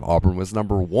 5. Auburn was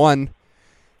number 1,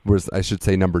 I should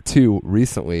say number 2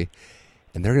 recently.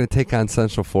 And they're going to take on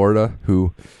Central Florida,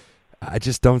 who I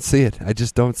just don't see it. I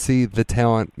just don't see the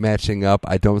talent matching up.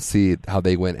 I don't see how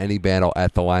they win any battle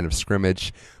at the line of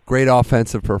scrimmage. Great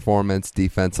offensive performance.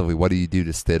 Defensively, what do you do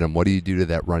to Stidham? What do you do to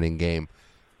that running game?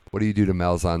 What do you do to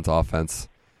Malzahn's offense?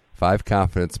 5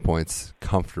 confidence points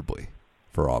comfortably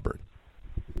for Auburn.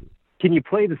 Can you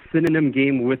play the synonym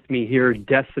game with me here?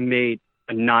 Decimate,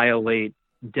 annihilate,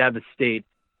 devastate.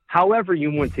 However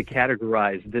you want to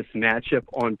categorize this matchup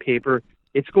on paper,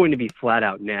 it's going to be flat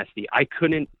out nasty. I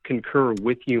couldn't concur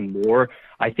with you more.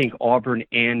 I think Auburn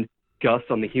and Gus,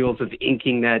 on the heels of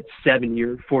inking that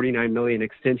 7-year, $49 million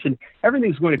extension,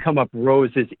 everything's going to come up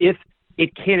roses. If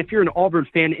you're an Auburn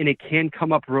fan and it can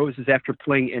come up roses after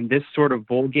playing in this sort of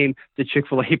bowl game, the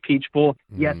Chick-fil-A Peach Bowl,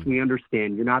 yes, we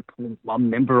understand. You're not a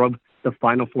member of the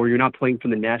Final Four. You're not playing for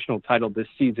the national title this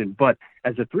season. But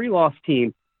as a 3-loss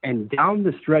team, and down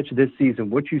the stretch this season,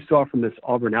 what you saw from this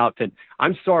Auburn outfit,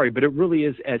 I'm sorry, but it really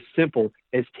is as simple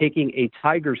as taking a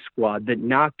Tiger squad that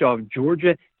knocked off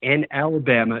Georgia and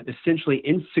Alabama essentially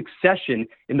in succession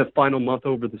in the final month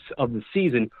of the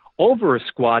season over a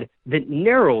squad that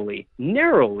narrowly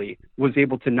was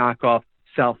able to knock off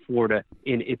South Florida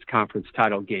in its conference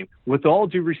title game. With all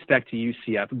due respect to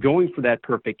UCF, going for that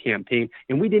perfect campaign,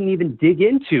 and we didn't even dig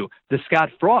into the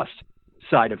Scott Frost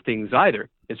side of things either,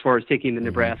 as far as taking the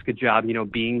Nebraska job,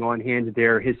 being on hand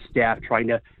there, his staff trying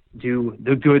to do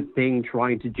the good thing,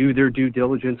 trying to do their due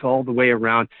diligence all the way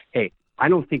around. Hey, I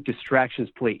don't think distractions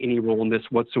play any role in this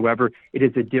whatsoever. It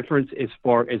is a difference as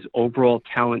far as overall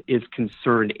talent is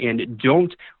concerned. And do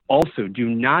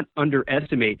not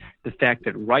underestimate the fact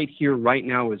that right here, right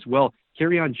now as well,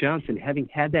 Kerryon Johnson, having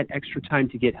had that extra time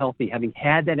to get healthy, having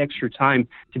had that extra time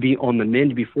to be on the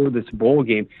mend before this bowl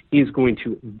game, he is going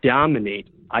to dominate,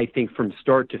 I think, from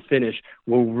start to finish.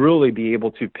 We'll really be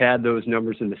able to pad those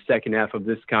numbers in the second half of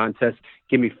this contest.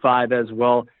 Give me 5 as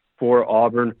well for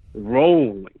Auburn.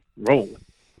 Rolling.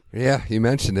 Yeah, you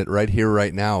mentioned it right here,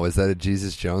 right now. Is that a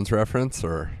Jesus Jones reference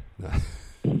or?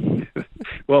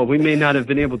 Well, we may not have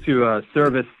been able to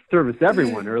service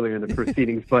everyone earlier in the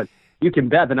proceedings, but you can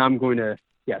bet that I'm going to,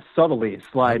 subtly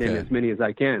slide in as many as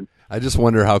I can. I just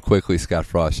wonder how quickly Scott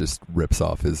Frost just rips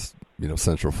off his,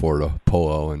 Central Florida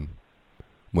polo and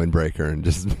windbreaker and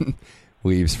just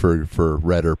leaves for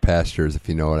redder pastures, if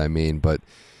you know what I mean. But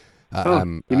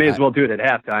you may as well do it at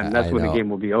halftime. That's when the game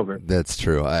will be over. That's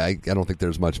true. I don't think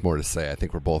there's much more to say. I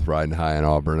think we're both riding high on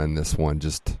Auburn on this one,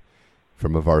 just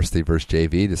from a varsity versus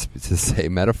JV to say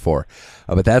metaphor.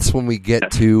 But that's when we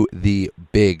get to the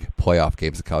big playoff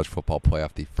games, the college football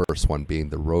playoff, the first one being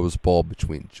the Rose Bowl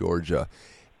between Georgia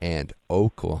and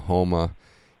Oklahoma.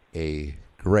 A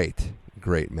great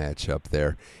matchup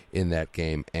there in that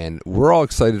game. And we're all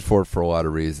excited for it for a lot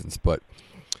of reasons, but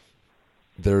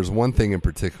there's one thing in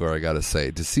particular I got to say.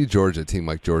 To see Georgia, a team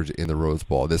like Georgia in the Rose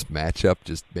Bowl, this matchup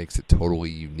just makes it totally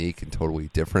unique and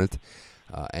totally different.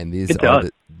 And these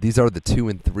are the 2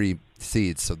 and 3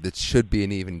 seeds, so this should be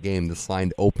an even game. This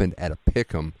line opened at a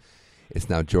pick'em. It's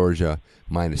now Georgia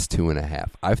minus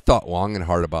 2.5. I've thought long and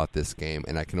hard about this game,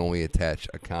 and I can only attach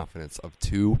a confidence of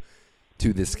 2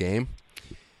 to this game.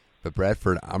 But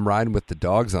Bradford, I'm riding with the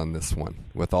dogs on this one.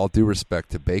 With all due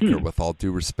respect to Baker, with all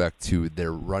due respect to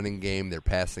their running game, their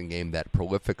passing game, that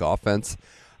prolific offense,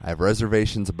 I have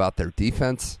reservations about their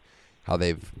defense, how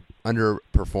they've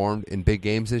underperformed in big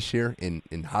games this year,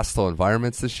 in hostile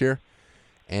environments this year,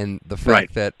 and the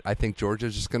fact that I think Georgia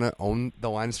is just going to own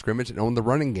the line of scrimmage and own the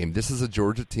running game. This is a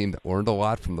Georgia team that learned a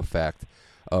lot from the fact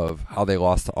of how they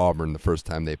lost to Auburn the first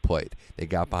time they played. They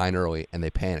got behind early and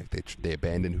they panicked. They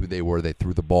abandoned who they were. They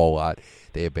threw the ball a lot.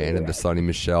 They abandoned the Sonny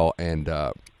Michel and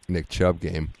Nick Chubb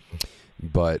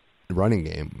running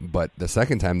game. But the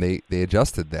second time they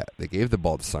adjusted that. They gave the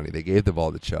ball to Sonny. They gave the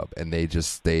ball to Chubb, and they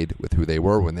just stayed with who they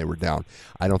were when they were down.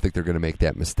 I don't think they're going to make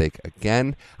that mistake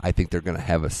again. I think they're going to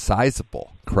have a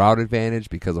sizable crowd advantage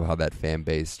because of how that fan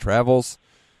base travels.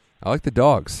 I like the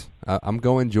dogs. I'm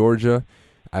going Georgia.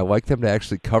 I like them to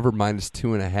actually cover minus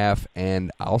 2.5,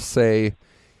 and I'll say,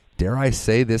 dare I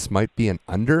say, this might be an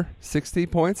under 60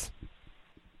 points?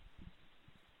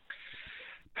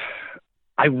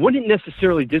 I wouldn't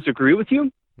necessarily disagree with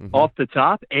you off the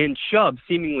top. And Chubb,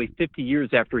 seemingly 50 years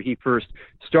after he first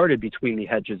started between the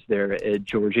hedges there at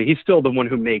Georgia, he's still the one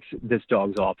who makes this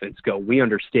dog's offense go. We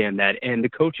understand that. And the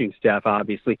coaching staff,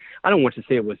 obviously, I don't want to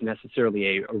say it was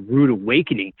necessarily a rude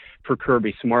awakening for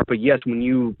Kirby Smart, but yes, when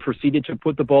you proceeded to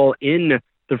put the ball in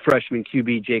the freshman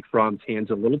QB Jake Fromm's hands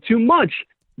a little too much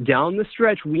down the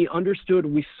stretch, we understood,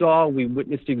 we saw, we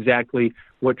witnessed exactly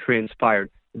what transpired.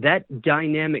 That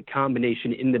dynamic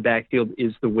combination in the backfield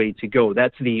is the way to go.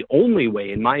 That's the only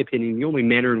way, in my opinion, the only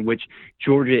manner in which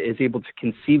Georgia is able to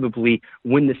conceivably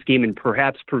win this game and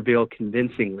perhaps prevail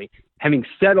convincingly. Having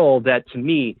said all that, to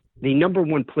me, the number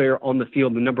one player on the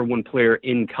field, the number one player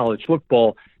in college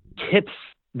football, tips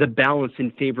the balance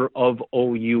in favor of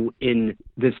OU in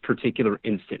this particular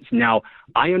instance. Now,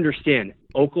 I understand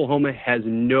Oklahoma has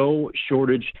no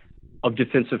shortage of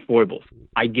defensive foibles.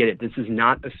 I get it. This is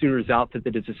not a Sooners outfit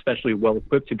that is especially well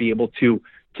equipped to be able to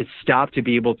stop, to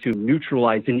be able to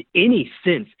neutralize in any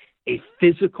sense a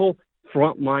physical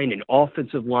front line and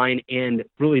offensive line and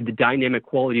really the dynamic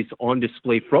qualities on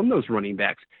display from those running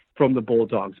backs, from the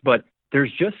Bulldogs. But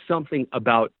there's just something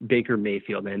about Baker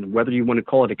Mayfield, and whether you want to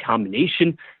call it a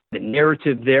combination, the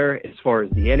narrative there, as far as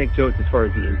the anecdotes, as far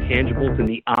as the intangibles and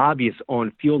the obvious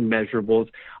on-field measurables,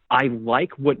 I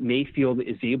like what Mayfield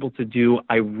is able to do.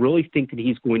 I really think that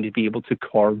he's going to be able to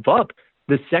carve up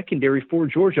the secondary for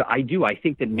Georgia. I do. I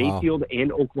think that Mayfield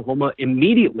and Oklahoma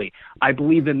immediately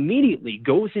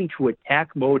goes into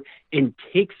attack mode and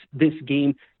takes this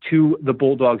game to the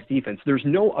Bulldogs defense. There's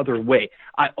no other way.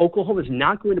 Oklahoma is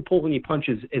not going to pull any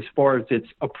punches as far as its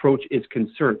approach is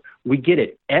concerned. We get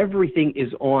it. Everything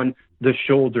is on the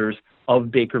shoulders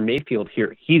of Baker Mayfield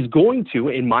here. He's going to,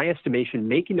 in my estimation,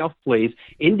 make enough plays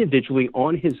individually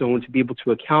on his own to be able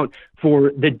to account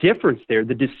for the difference there,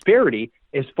 the disparity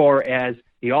as far as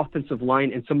the offensive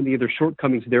line, and some of the other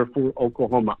shortcomings there for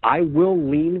Oklahoma. I will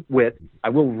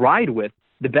ride with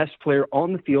the best player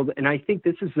on the field, and I think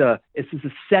this is a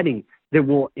setting that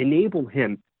will enable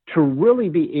him to really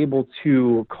be able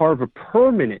to carve a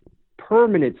permanent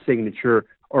signature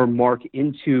or mark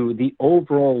into the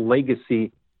overall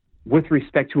legacy with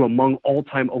respect to among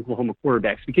all-time Oklahoma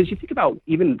quarterbacks. Because you think about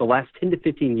even the last 10 to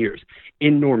 15 years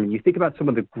in Norman, you think about some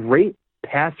of the great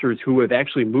passers who have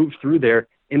actually moved through there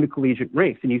in the collegiate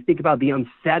ranks, and you think about the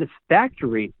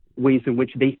unsatisfactory ways in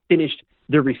which they finished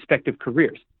their respective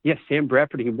careers. Yes, Sam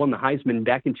Bradford, he won the Heisman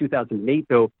back in 2008,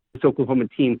 though this Oklahoma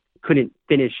team couldn't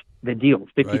finish the deal.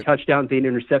 50 touchdowns, 8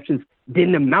 interceptions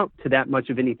didn't amount to that much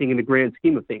of anything in the grand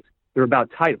scheme of things. They're about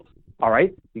titles. All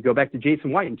right, you go back to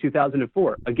Jason White in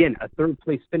 2004. Again, a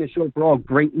third-place finish overall.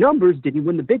 Great numbers. Did he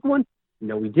win the big one?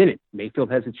 No, he didn't.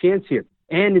 Mayfield has a chance here.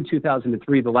 And in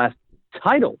 2003, the last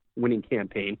title-winning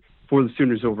campaign for the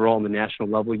Sooners overall on the national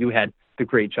level, you had the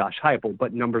great Josh Heupel,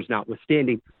 but numbers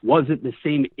notwithstanding, wasn't the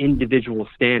same individual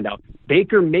standout.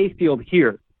 Baker Mayfield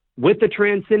here with the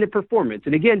transcendent performance.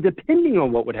 And again, depending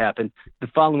on what would happen the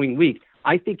following week,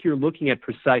 I think you're looking at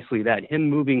precisely that, him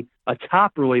moving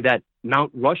atop really that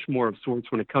Mount Rushmore of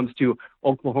sorts when it comes to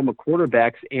Oklahoma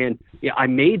quarterbacks. And yeah, I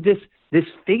made this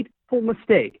fateful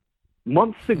mistake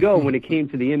months ago when it came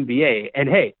to the NBA. And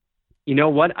hey, you know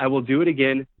what? I will do it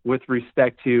again with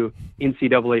respect to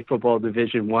NCAA football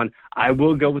Division I. I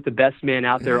will go with the best man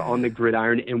out there on the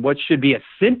gridiron in what should be a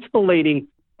scintillating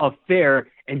affair.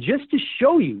 And just to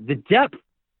show you the depth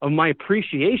of my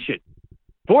appreciation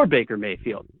for Baker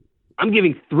Mayfield, I'm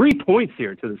giving 3 points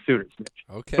here to the Sooners, Mitch.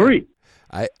 Okay. 3.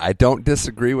 I don't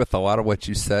disagree with a lot of what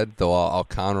you said, though I'll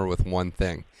counter with one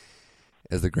thing.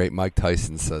 As the great Mike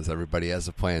Tyson says, everybody has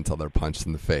a plan until they're punched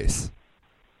in the face.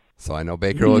 So I know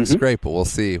Baker looks great, but we'll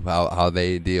see how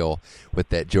they deal with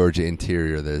that Georgia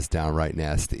interior that is downright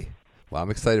nasty. Well, I'm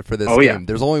excited for this game. Yeah.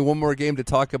 There's only one more game to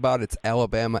talk about. It's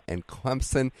Alabama and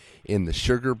Clemson in the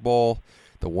Sugar Bowl.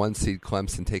 The 1-seed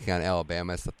Clemson taking on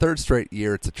Alabama. It's the third straight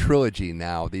year. It's a trilogy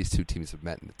now. These two teams have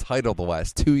met in the title the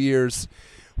last 2 years.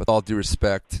 With all due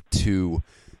respect to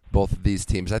both of these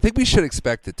teams, I think we should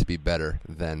expect it to be better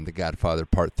than The Godfather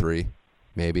Part 3,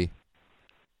 maybe.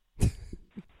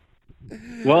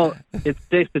 Well, it's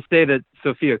safe to say that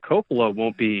Sofia Coppola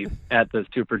won't be at the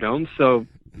Superdome, so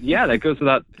yeah, that goes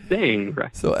without saying.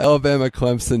 Right? So Alabama,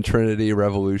 Clemson, Trinity,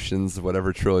 Revolutions,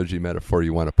 whatever trilogy metaphor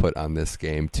you want to put on this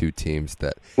game, two teams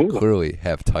that clearly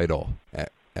have title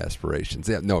aspirations.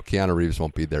 Yeah, no, Keanu Reeves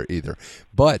won't be there either.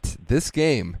 But this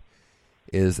game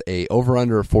is a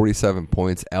over-under of 47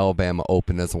 points. Alabama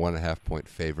opened as a 1.5-point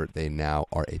favorite. They now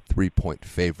are a 3-point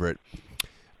favorite.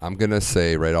 I'm going to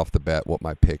say right off the bat what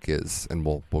my pick is, and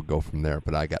we'll go from there.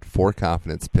 But I got 4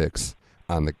 confidence picks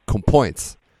on the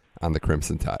points on the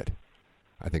Crimson Tide.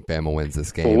 I think Bama wins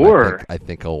this game. I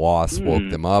think a loss woke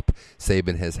them up.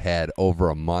 Saban has had over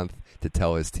a month to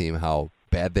tell his team how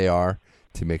bad they are,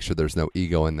 to make sure there's no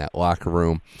ego in that locker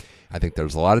room. I think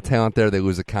there's a lot of talent there. They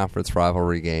lose a conference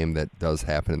rivalry game. That does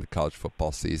happen in the college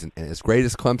football season. And as great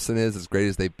as Clemson is, as great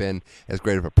as they've been, as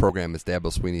great of a program as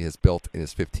Dabo Swinney has built in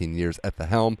his 15 years at the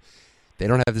helm, they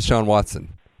don't have Deshaun Watson.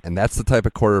 And that's the type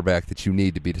of quarterback that you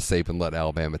need to be the safe-and-let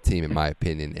Alabama team, in my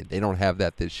opinion. And they don't have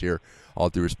that this year. All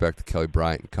due respect to Kelly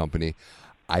Bryant and company.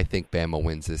 I think Bama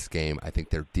wins this game. I think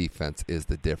their defense is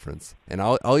the difference. And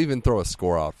I'll even throw a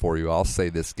score out for you. I'll say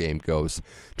this game goes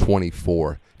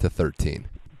 24-13.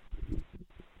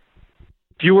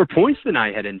 Fewer points than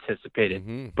I had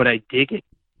anticipated, but I dig it.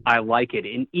 I like it.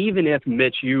 And even if,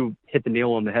 Mitch, you hit the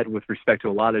nail on the head with respect to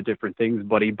a lot of different things,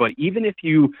 buddy, but even if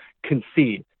you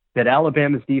concede that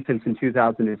Alabama's defense in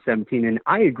 2017, and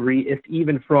I agree, if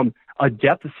even from a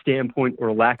depth standpoint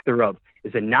or lack thereof,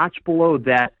 is a notch below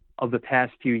that of the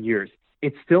past few years,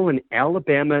 it's still an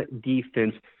Alabama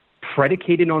defense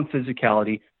predicated on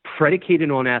physicality, predicated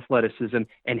on athleticism,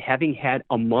 and having had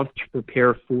a month to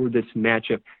prepare for this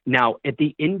matchup. Now, at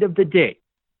the end of the day,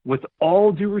 with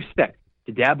all due respect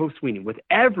to Dabo Swinney, with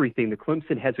everything that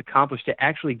Clemson has accomplished to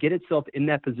actually get itself in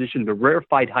that position, the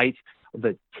rarefied heights of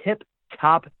the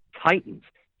tip-top titans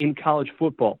in college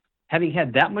football, having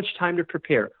had that much time to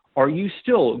prepare, are you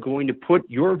still going to put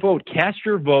your vote, cast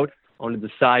your vote onto the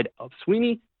side of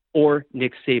Swinney or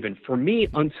Nick Saban? For me,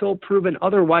 until proven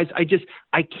otherwise,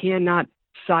 I cannot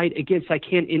side against. I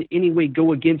can't in any way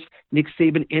go against Nick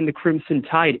Saban and the Crimson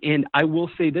Tide. And I will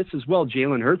say this as well,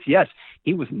 Jalen Hurts, yes,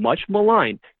 he was much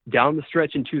maligned down the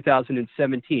stretch in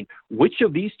 2017. Which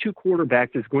of these two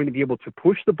quarterbacks is going to be able to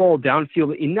push the ball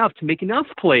downfield enough to make enough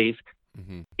plays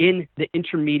in the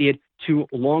intermediate to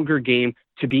longer game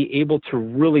to be able to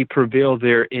really prevail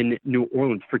there in New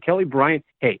Orleans? For Kelly Bryant,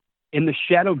 hey, in the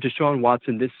shadow of Deshaun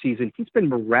Watson this season, he's been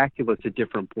miraculous at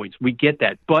different points. We get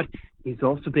that. But he's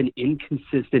also been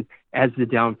inconsistent as the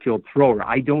downfield thrower.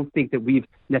 I don't think that we've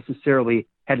necessarily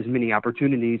had as many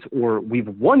opportunities or we've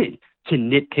wanted to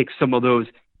nitpick some of those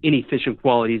inefficient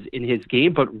qualities in his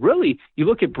game. But really, you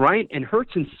look at Bryant and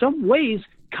Hurts in some ways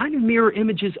kind of mirror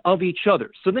images of each other.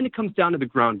 So then it comes down to the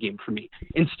ground game for me.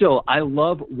 And still, I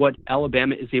love what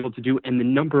Alabama is able to do and the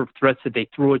number of threats that they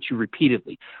throw at you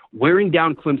repeatedly. Wearing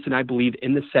down Clemson, I believe,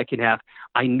 in the second half.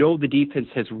 I know the defense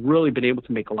has really been able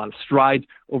to make a lot of strides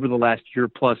over the last year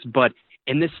plus, but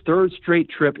in this third straight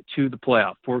trip to the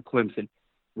playoff for Clemson,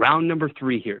 round number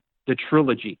 3 here, the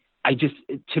trilogy, I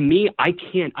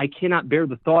cannot bear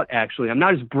the thought, actually. I'm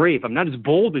not as brave. I'm not as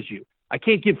bold as you. I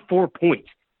can't give 4 points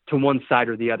to one side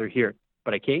or the other here,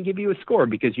 but I can give you a score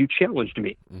because you challenged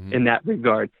me in that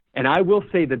regard. And I will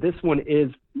say that this one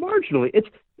is marginally,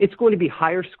 it's going to be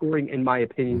higher scoring in my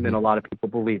opinion than a lot of people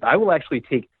believe. I will actually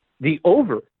take the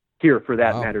over here for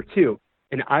that matter too.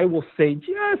 And I will say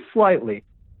just slightly,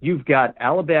 you've got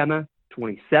Alabama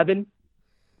 27,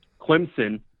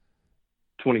 Clemson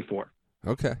 24.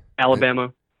 Okay.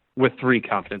 Alabama with 3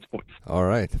 confidence points. All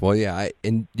right. Well, yeah,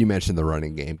 and you mentioned the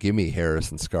running game. Give me Harris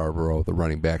and Scarborough, the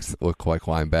running backs that look like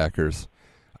linebackers.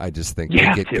 I just think they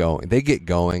get going. They get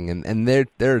going, and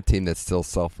they're a team that's still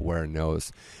self-aware and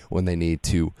knows when they need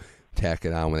to tack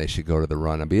it on, when they should go to the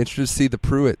run. I'd be interested to see the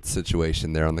Pruitt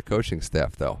situation there on the coaching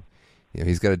staff, though. You know,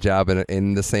 he's got a job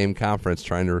in the same conference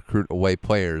trying to recruit away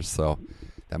players, so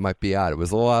that might be odd. It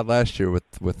was a little odd last year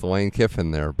with Lane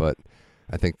Kiffin there, but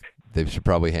I think they should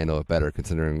probably handle it better,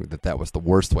 considering that was the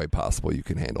worst way possible you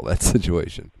can handle that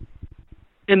situation.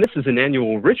 And this is an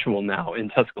annual ritual now in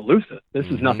Tuscaloosa. This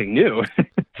is nothing new.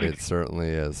 It certainly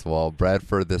is. Well,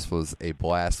 Bradford, this was a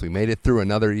blast. We made it through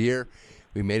another year.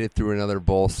 We made it through another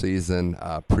bowl season.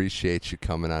 Appreciate you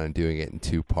coming on and doing it in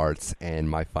 2 parts. And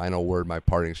my final word, my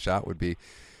parting shot would be,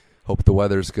 hope the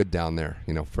weather's good down there,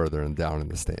 further and down in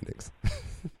the standings.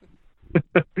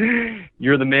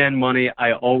 You're the man, Money.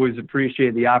 I always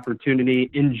appreciate the opportunity.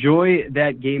 Enjoy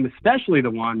that game, especially the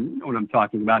one, you know what I'm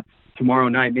talking about, tomorrow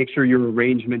night. Make sure your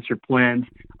arrangements, your plans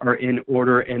are in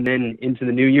order. And then into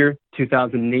the new year,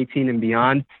 2018 and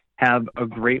beyond, have a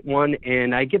great one.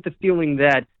 And I get the feeling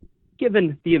that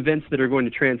given the events that are going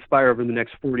to transpire over the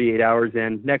next 48 hours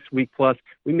and next week plus,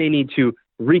 we may need to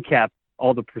recap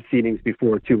all the proceedings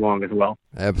before too long as well.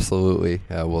 Absolutely.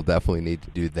 We'll definitely need to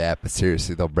do that. But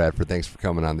seriously, though, Bradford, thanks for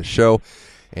coming on the show.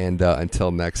 And until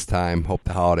next time, hope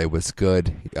the holiday was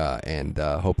good, and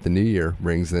hope the new year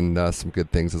brings in some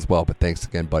good things as well. But thanks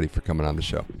again, buddy, for coming on the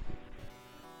show.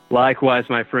 Likewise,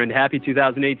 my friend. Happy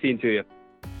 2018 to you.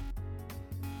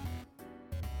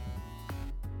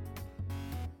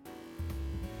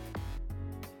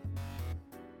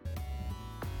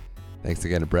 Thanks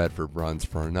again to Bradford Runs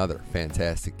for another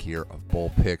fantastic year of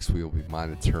bowl picks. We will be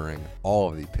monitoring all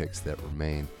of the picks that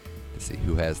remain to see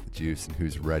who has the juice and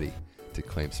who's ready to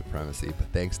claim supremacy. But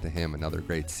thanks to him, another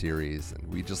great series.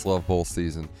 And we just love bowl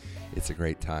season. It's a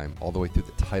great time all the way through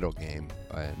the title game.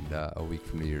 And a week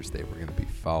from New Year's Day, we're going to be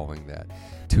following that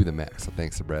to the max. So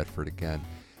thanks to Bradford again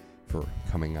for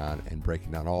coming on and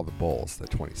breaking down all the bowls that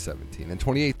 2017 and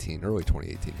 2018, early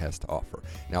 2018, has to offer.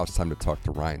 Now it's time to talk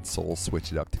to Ryan Souls,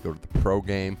 switch it up to go to the pro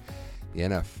game. The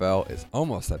NFL is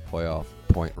almost at playoff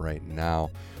point right now.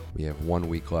 We have 1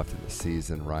 week left in the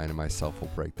season. Ryan and myself will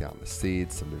break down the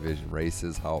seeds, some division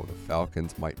races, how the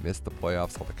Falcons might miss the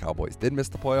playoffs, how the Cowboys did miss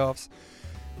the playoffs.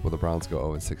 Will the Browns go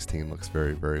 0-16? Looks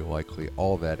very, very likely.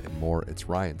 All that and more. It's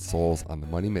Ryan Souls on the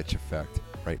Money Mitch Effect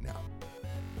right now.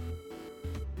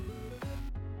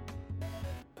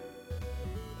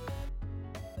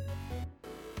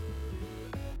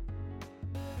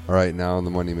 All right, now on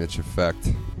the Money Mitch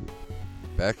Effect,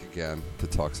 back again to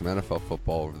talk some NFL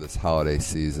football over this holiday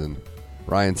season.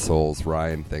 Ryan Souls.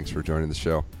 Ryan, thanks for joining the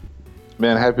show.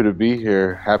 Man, happy to be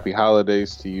here. Happy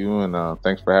holidays to you, and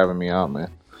thanks for having me out,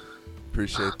 man.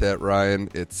 Appreciate that, Ryan.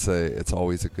 It's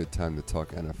always a good time to talk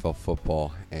NFL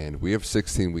football, and we have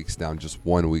 16 weeks down, just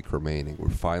 1 week remaining. We're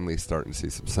finally starting to see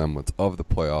some semblance of the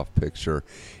playoff picture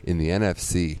in the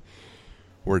NFC.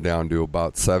 We're down to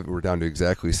about 7. We're down to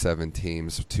exactly 7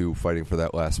 teams, 2 fighting for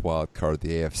that last wild card.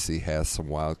 The AFC has some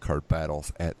wild card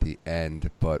battles at the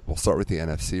end, but we'll start with the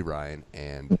NFC, Ryan,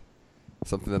 and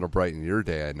something that'll brighten your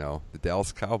day. I know the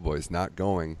Dallas Cowboys not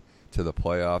going to the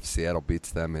playoffs. Seattle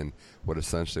beats them in what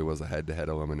essentially was a head-to-head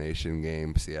elimination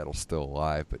game. Seattle's still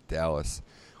alive, but Dallas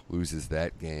loses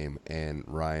that game. And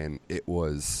Ryan, it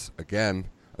was again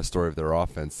a story of their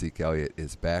offense. Zeke Elliott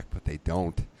is back, but they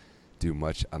don't do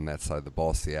much on that side of the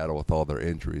ball. Seattle, with all their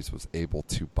injuries, was able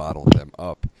to bottle them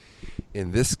up.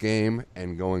 In this game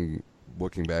and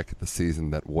looking back at the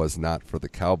season that was not for the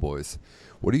Cowboys,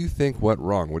 what do you think went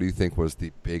wrong? What do you think was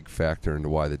the big factor into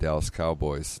why the Dallas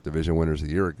Cowboys, division winners a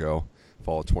year ago,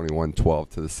 fall 21-12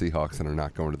 to the Seahawks and are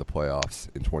not going to the playoffs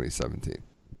in 2017?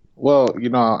 Well,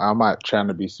 I'm not trying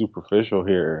to be superficial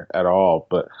here at all,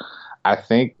 but I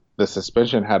think the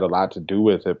suspension had a lot to do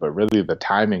with it, but really the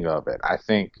timing of it. I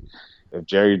think if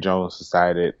Jerry Jones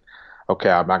decided, okay,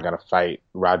 I'm not going to fight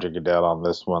Roger Goodell on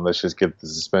this one, let's just get the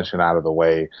suspension out of the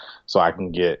way so I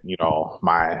can get,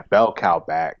 my bell cow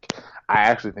back, I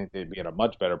actually think they'd be in a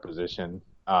much better position,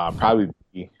 probably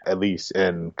be at least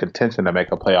in contention to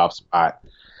make a playoff spot,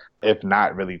 if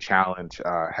not really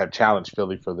have challenged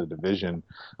Philly for the division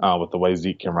with the way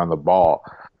Zeke can run the ball.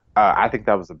 I think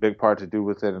that was a big part to do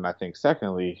with it. And I think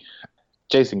secondly,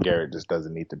 Jason Garrett just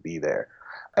doesn't need to be there.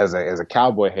 As a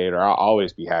Cowboy hater, I'll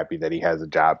always be happy that he has a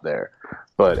job there.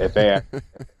 But if they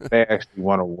actually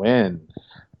want to win,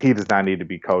 he does not need to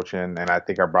be coaching. And I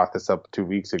think I brought this up 2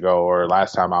 weeks ago or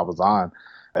last time I was on.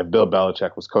 If Bill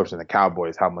Belichick was coaching the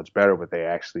Cowboys, how much better would they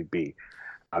actually be?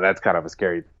 That's kind of a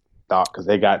scary thought because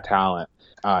they got talent.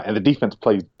 And the defense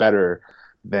plays better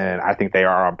than I think they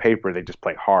are on paper. They just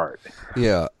play hard.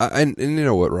 Yeah, and you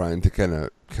know what, Ryan, to kind of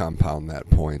compound that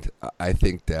point, I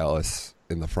think Dallas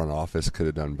in the front office could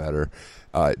have done better.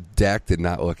 Dak did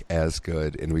not look as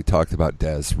good, and we talked about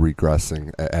Dez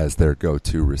regressing as their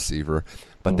go-to receiver,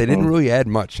 but they didn't really add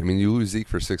much. I mean, you lose Zeke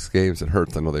for 6 games, it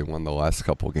hurts. I know they won the last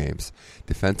couple games.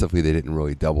 Defensively, they didn't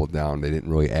really double down. They didn't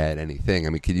really add anything.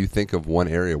 I mean, can you think of one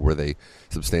area where they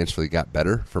substantially got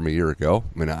better from a year ago?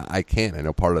 I mean, I can't. I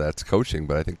know part of that's coaching,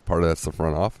 but I think part of that's the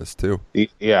front office too.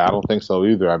 Yeah, I don't think so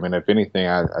either. I mean, if anything,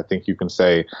 I think you can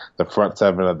say the front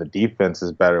seven of the defense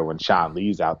is better when Sean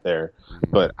Lee's out there,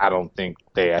 but I don't think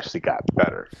they actually got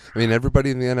better. I mean,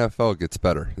 everybody in the NFL gets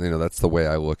better. That's the way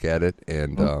I look at it,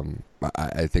 and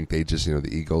I think they just, the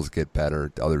Eagles get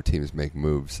better, other teams make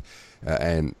moves,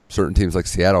 and certain teams like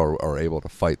Seattle are able to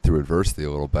fight through adversity a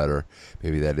little better.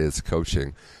 Maybe that is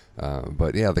coaching.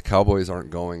 But yeah, the Cowboys aren't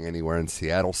going anywhere, and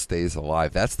Seattle stays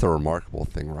alive. That's the remarkable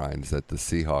thing, Ryan, is that the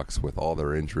Seahawks, with all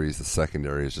their injuries, the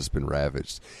secondary has just been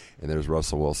ravaged, and there's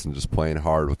Russell Wilson just playing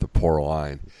hard with the poor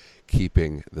line,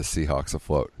 keeping the Seahawks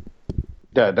afloat.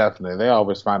 Yeah, definitely. They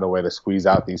always find a way to squeeze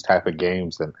out these type of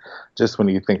games, and just when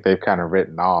you think they've kind of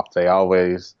written off, they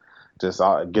always just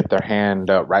get their hand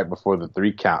up right before the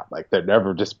 3 count. Like they're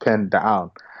never just pinned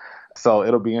down. So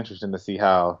it'll be interesting to see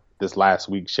how this last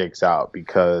week shakes out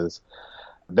because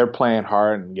they're playing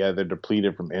hard, and yeah, they're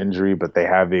depleted from injury, but they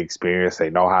have the experience. They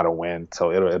know how to win,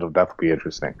 so it'll definitely be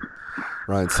interesting.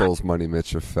 Ryan Souls Money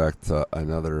Mitch Effect,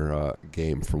 another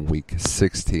game from Week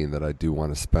 16 that I do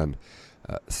want to spend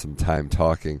some time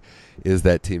talking, is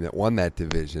that team that won that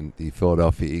division, the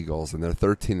Philadelphia Eagles, and they're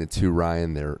 13-2.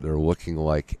 Ryan, they're looking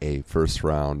like a first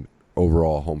round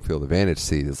overall home field advantage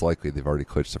seed. It's likely they've already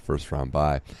clinched a first round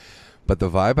bye. But the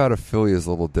vibe out of Philly is a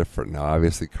little different now.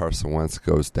 Obviously, Carson Wentz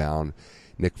goes down.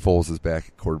 Nick Foles is back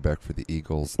at quarterback for the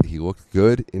Eagles. He looked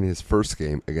good in his first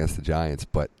game against the Giants,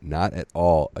 but not at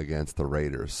all against the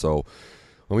Raiders. So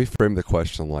let me frame the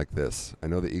question like this. I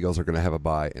know the Eagles are going to have a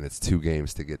bye, and it's 2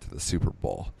 games to get to the Super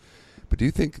Bowl. But do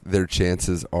you think their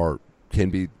chances can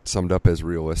be summed up as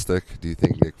realistic? Do you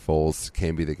think Nick Foles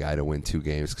can be the guy to win 2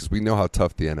 games? Because we know how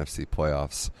tough the NFC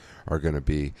playoffs are going to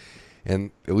be.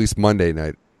 And at least Monday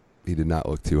night, he did not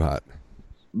look too hot.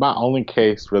 My only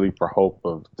case really for hope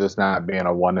of this not being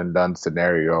a one-and-done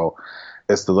scenario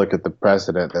is to look at the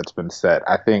precedent that's been set.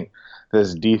 I think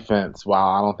this defense, while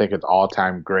I don't think it's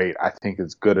all-time great, I think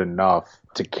it's good enough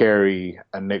to carry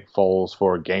a Nick Foles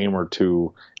for a game or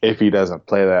 2 if he doesn't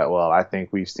play that well. I think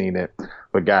we've seen it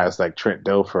with guys like Trent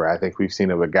Dilfer. I think we've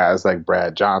seen it with guys like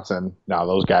Brad Johnson. Now,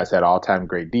 those guys had all-time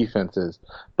great defenses,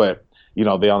 but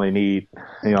they only need,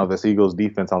 this Eagles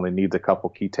defense only needs a couple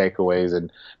key takeaways and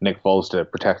Nick Foles to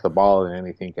protect the ball, and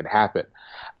anything can happen.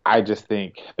 I just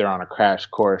think they're on a crash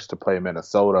course to play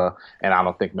Minnesota, and I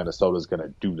don't think Minnesota's going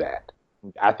to do that.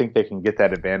 I think they can get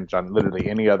that advantage on literally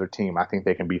any other team. I think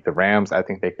they can beat the Rams. I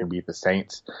think they can beat the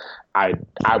Saints. I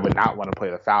would not want to play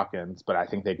the Falcons, but I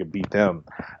think they could beat them.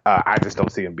 I just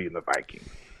don't see them beating the Vikings.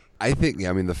 I think,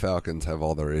 the Falcons have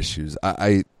all their issues.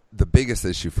 The biggest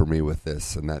issue for me with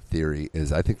this and that theory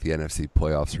is I think the NFC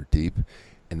playoffs are deep,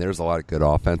 and there's a lot of good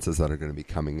offenses that are going to be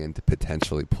coming in to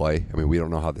potentially play. I mean, we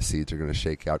don't know how the seeds are going to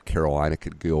shake out. Carolina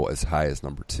could go as high as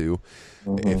number 2.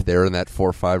 Mm-hmm. If they're in that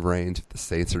 4-5 range, if the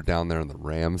Saints are down there and the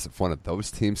Rams, if one of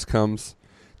those teams comes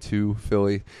to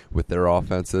Philly with their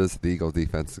offenses, the Eagles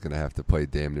defense is going to have to play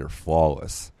damn near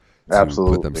flawless to put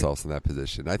Absolutely. themselves in that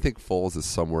position. I think Foles is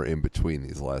somewhere in between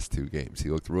these last two games. He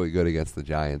looked really good against the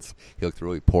Giants. He looked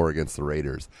really poor against the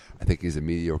Raiders. I think he's a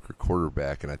mediocre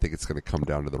quarterback, and I think it's going to come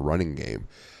down to the running game.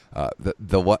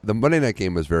 The Monday night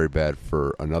game was very bad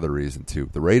for another reason, too.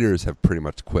 The Raiders have pretty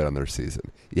much quit on their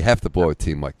season. You have to blow a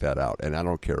team like that out, and I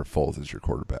don't care if Foles is your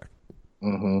quarterback.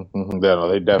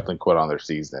 They definitely quit on their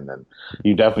season, and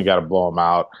you definitely got to blow them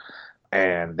out.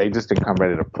 And they just didn't come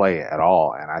ready to play at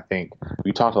all. And I think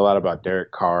we talked a lot about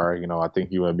Derek Carr. I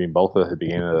think you and me both at the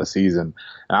beginning of the season.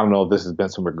 And I don't know if this has been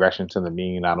some regression to the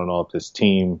mean. I don't know if this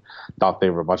team thought they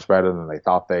were much better than they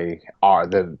thought they are,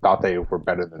 then thought they were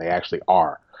better than they actually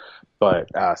are. But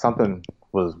something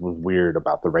was weird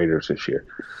about the Raiders this year.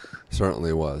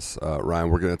 Certainly was. Ryan,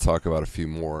 we're going to talk about a few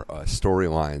more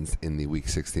storylines in the Week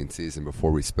 16 season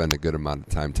before we spend a good amount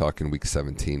of time talking Week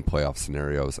 17 playoff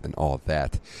scenarios and all of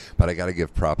that. But I got to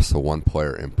give props to one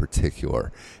player in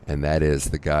particular, and that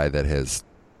is the guy that has,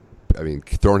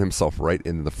 thrown himself right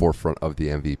into the forefront of the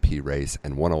MVP race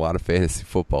and won a lot of fantasy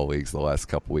football leagues the last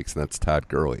couple weeks, and that's Todd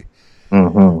Gurley.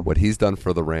 What he's done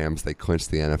for the Rams, they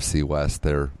clinched the NFC West.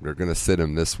 They're going to sit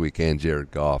him this week and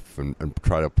Jared Goff and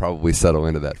try to probably settle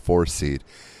into that 4th seed.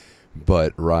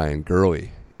 But Ryan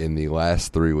Gurley in the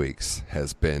last 3 weeks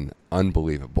has been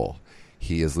unbelievable.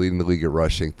 He is leading the league at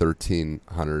rushing,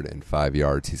 1,305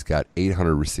 yards. He's got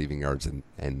 800 receiving yards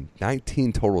and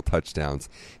 19 total touchdowns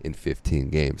in 15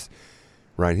 games.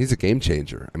 Ryan, he's a game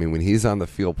changer. When he's on the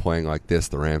field playing like this,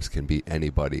 the Rams can beat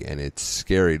anybody, and it's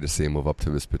scary to see him live up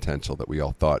to his potential that we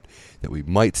all thought that we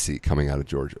might see coming out of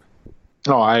Georgia.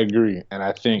 No, I agree. And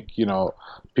I think,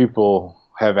 people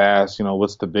have asked,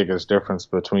 what's the biggest difference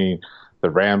between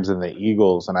the Rams and the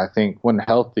Eagles? And I think when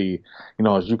healthy,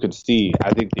 as you can see,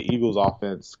 I think the Eagles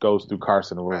offense goes through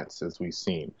Carson Wentz, as we've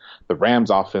seen. The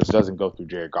Rams offense doesn't go through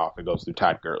Jared Goff. It goes through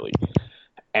Todd Gurley.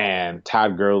 And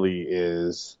Todd Gurley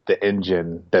is the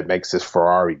engine that makes this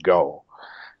Ferrari go.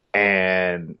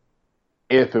 And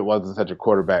if it wasn't such a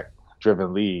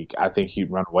quarterback-driven league, I think he'd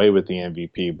run away with the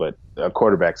MVP, but a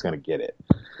quarterback's going to get it.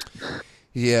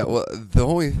 Yeah, well, the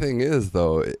only thing is,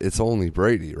 though, it's only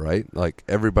Brady, right? Like,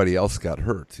 everybody else got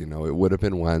hurt. It would have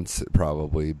been Wentz,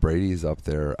 probably. Brady's up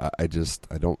there. I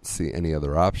don't see any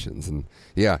other options. And,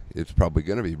 yeah, it's probably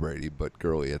going to be Brady, but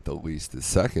Gurley at the least is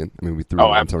second. We threw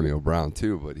Antonio Brown,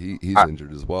 too, but he's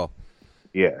injured as well.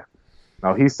 Yeah.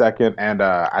 No, he's second, and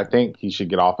I think he should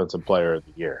get Offensive Player of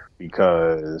the Year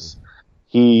because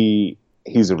he's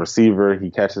a receiver.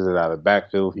 He catches it out of the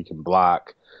backfield. He can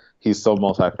block. He's so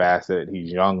multifaceted.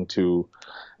 He's young too,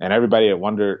 and everybody had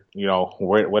wondered,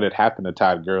 what had happened to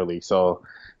Todd Gurley. So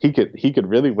he could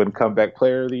really win Comeback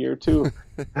Player of the Year too.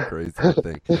 Crazy to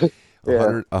think.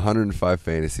 105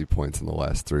 fantasy points in the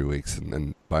last 3 weeks,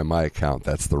 and by my account,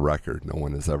 that's the record. No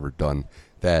one has ever done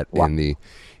that in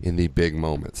the big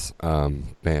moments.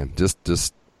 Man,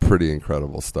 just pretty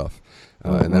incredible stuff.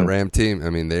 And that Ram team,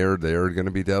 they're going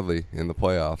to be deadly in the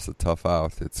playoffs. A tough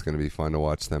out. It's going to be fun to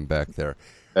watch them back there.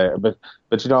 But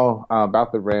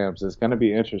about the Rams, it's going to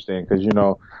be interesting because,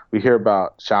 we hear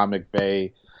about Sean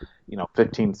McVay,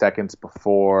 15 seconds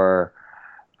before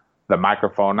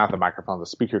the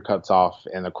speaker cuts off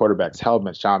in the quarterback's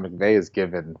helmet, Sean McVay is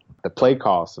given the play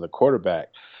calls to the quarterback.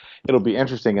 It'll be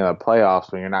interesting in the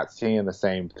playoffs when you're not seeing the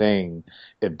same thing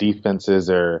if defenses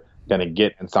are going to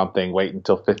get in something, wait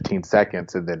until 15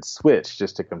 seconds, and then switch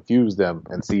just to confuse them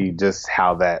and see just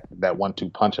how that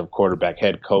 1-2 punch of quarterback,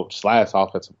 head coach /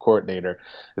 offensive coordinator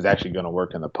is actually going to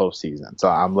work in the postseason. So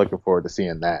I'm looking forward to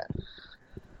seeing that.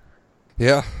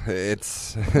 Yeah,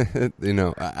 it's,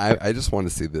 I just want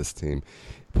to see this team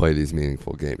play these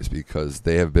meaningful games because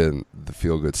they have been the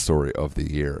feel-good story of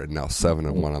the year and now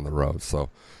 7-1 on the road. So,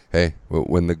 hey,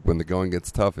 when the going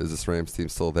gets tough, is this Rams team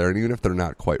still there? And even if they're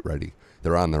not quite ready,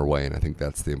 they're on their way, and I think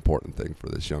that's the important thing for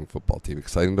this young football team.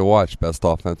 Exciting to watch. Best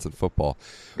offense in football.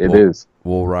 It is.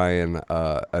 Well, Ryan,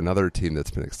 another team that's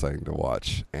been exciting to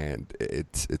watch, and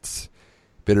it's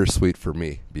bittersweet for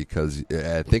me because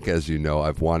I think, as you know,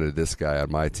 I've wanted this guy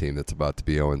on my team that's about to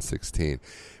be 0-16.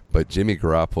 But Jimmy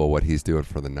Garoppolo, what he's doing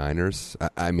for the Niners,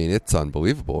 it's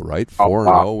unbelievable, right?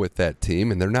 4-0 with that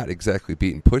team, and they're not exactly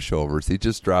beating pushovers. He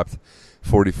just dropped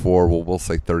 44, we'll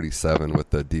say 37 with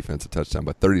the defensive touchdown,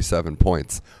 but 37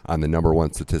 points on the number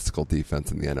one statistical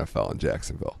defense in the NFL in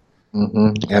Jacksonville.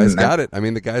 The guy's got it.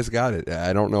 The guy's got it.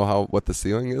 I don't know what the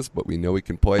ceiling is, but we know he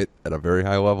can play it at a very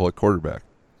high level at quarterback.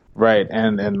 Right,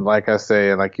 and like I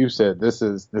say, like you said, this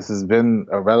has been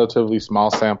a relatively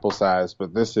small sample size,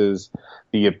 but this is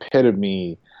the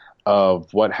epitome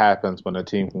of what happens when a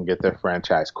team can get their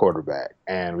franchise quarterback.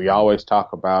 And we always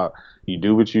talk about you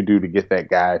do what you do to get that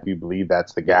guy if you believe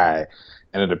that's the guy.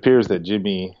 And it appears that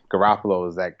Jimmy Garoppolo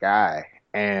is that guy.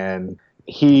 And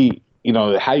he,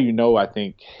 how I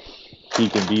think he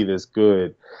can be this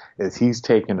good is he's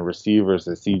taking the receivers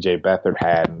that C.J. Beathard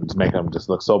had and making them just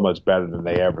look so much better than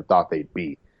they ever thought they'd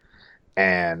be.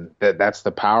 And that's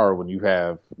the power when you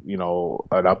have,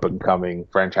 an up-and-coming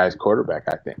franchise quarterback,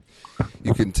 I think.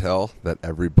 You can tell that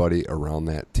everybody around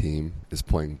that team is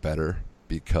playing better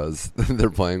because they're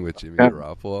playing with Jimmy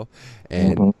Garoppolo.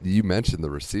 And you mentioned the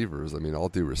receivers. I mean, all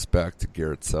due respect to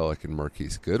Garrett Selleck and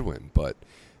Marquise Goodwin, but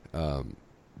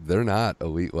they're not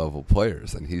elite-level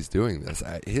players, and he's doing this.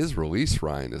 His release,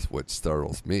 Ryan, is what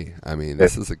startles me. I mean,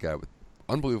 this is a guy with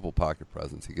unbelievable pocket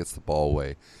presence. He gets the ball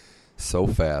away so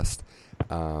fast.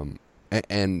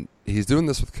 And he's doing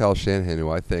this with Kyle Shanahan, who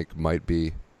I think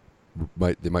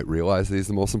they might realize that he's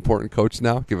the most important coach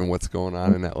now, given what's going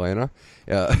on in Atlanta,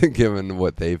 given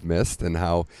what they've missed and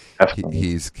how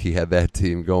he had that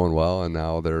team going well, and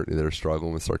now they're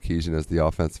struggling with Sarkisian as the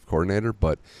offensive coordinator.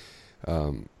 But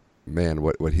man,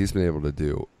 what he's been able to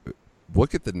do.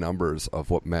 Look at the numbers of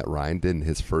what Matt Ryan did in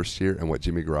his first year and what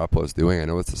Jimmy Garoppolo is doing. I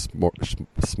know it's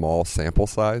a small sample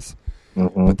size,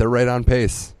 but they're right on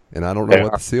pace. And I don't know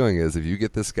what the ceiling is. If you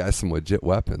get this guy some legit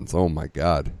weapons, oh my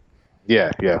God. Yeah.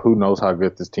 Who knows how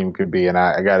good this team could be? And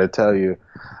I got to tell you,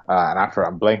 and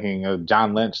I'm blanking.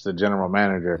 John Lynch, the general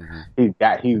manager, he's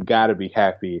got to be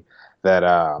happy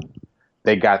that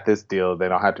they got this deal. They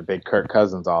don't have to pay Kirk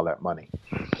Cousins all that money.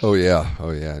 Oh yeah,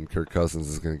 and Kirk Cousins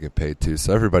is going to get paid too.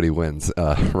 So everybody wins,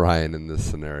 Ryan, in this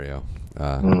scenario.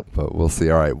 But we'll see.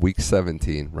 All right, Week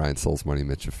 17, Ryan Souls Money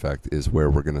Mitch Effect is where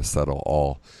we're going to settle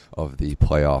all of the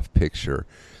playoff picture.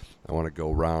 I want to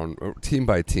go around team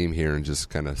by team here and just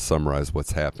kind of summarize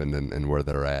what's happened and where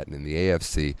they're at. And in the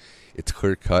AFC, it's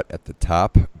clear-cut at the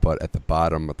top, but at the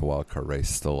bottom of the wildcard race,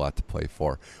 still a lot to play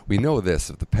for. We know this.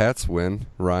 If the Pats win,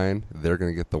 Ryan, they're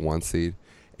going to get the 1 seed,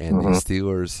 and the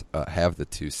Steelers have the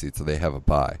 2 seed, so they have a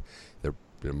bye.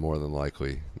 They're more than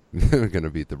likely going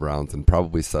to beat the Browns and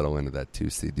probably settle into that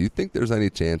 2 seed. Do you think there's any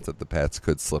chance that the Pats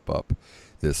could slip up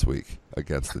this week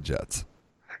against the Jets?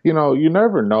 You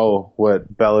never know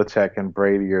what Belichick and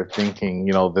Brady are thinking,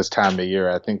 this time of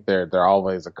year. I think they're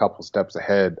always a couple steps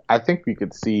ahead. I think we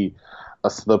could see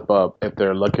a slip up if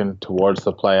they're looking towards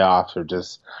the playoffs or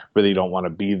just really don't want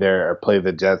to be there or play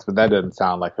the Jets. But that doesn't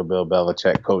sound like a Bill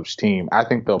Belichick coach team. I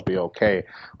think they'll be okay.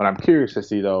 What I'm curious to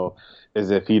see, though, is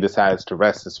if he decides to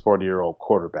rest his 40-year-old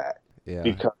quarterback. Yeah.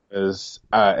 Because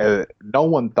no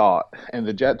one thought, and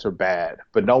the Jets are bad,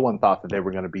 but no one thought that they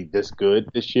were going to be this good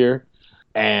this year.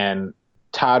 And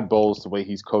Todd Bowles, the way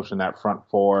he's coaching that front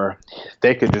four,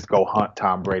 they could just go hunt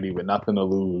Tom Brady with nothing to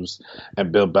lose,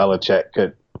 and Bill Belichick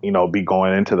could, be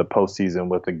going into the postseason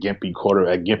with a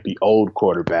gimpy old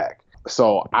quarterback.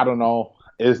 So I don't know.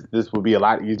 This would be a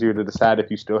lot easier to decide if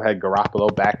you still had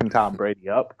Garoppolo backing Tom Brady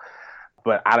up.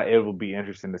 But it will be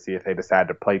interesting to see if they decide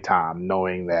to play Tom,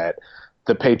 knowing that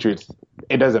the Patriots,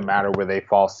 it doesn't matter where they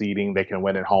fall seeding. They can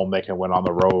win at home. They can win on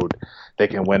the road. They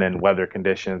can win in weather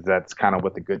conditions. That's kind of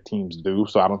what the good teams do.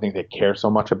 So I don't think they care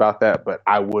so much about that. But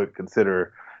I would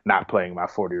consider not playing my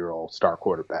 40-year-old star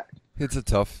quarterback. It's a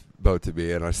tough boat to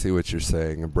be in. I see what you're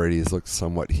saying. And Brady has looked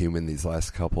somewhat human these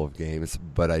last couple of games.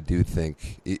 But I do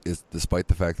think, despite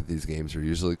the fact that these games are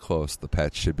usually close, the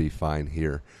Pats should be fine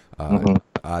here.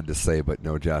 Odd to say, but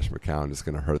no Josh McCown is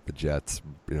going to hurt the Jets.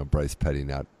 Bryce Petty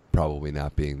probably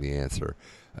not being the answer.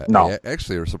 No.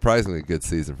 Actually, a surprisingly good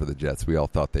season for the Jets. We all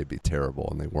thought they'd be terrible,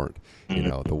 and they weren't.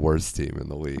 The worst team in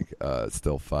the league,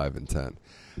 still 5-10.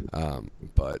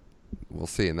 But we'll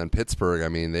see. And then Pittsburgh,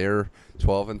 they're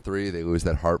 12-3. They lose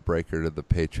that heartbreaker to the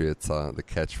Patriots. The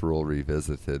catch rule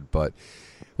revisited. But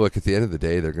look, at the end of the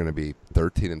day, they're going to be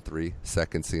 13-3,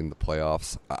 second seed in the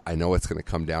playoffs. I know it's going to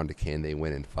come down to can they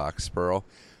win in Foxborough.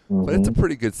 But it's a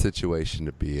pretty good situation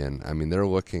to be in. They're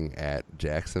looking at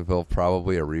Jacksonville,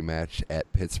 probably a rematch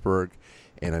at Pittsburgh.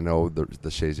 And I know the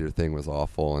Shazier thing was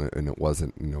awful, and it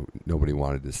wasn't, nobody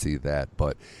wanted to see that.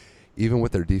 But even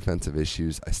with their defensive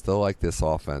issues, I still like this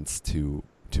offense to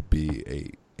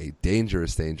be a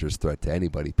dangerous threat to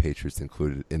anybody, Patriots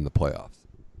included, in the playoffs.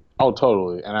 Oh,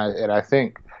 totally. And I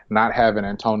think not having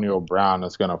Antonio Brown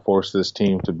is going to force this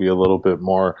team to be a little bit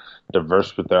more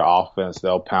diverse with their offense.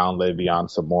 They'll pound Le'Veon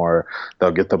some more.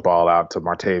 They'll get the ball out to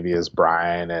Martavius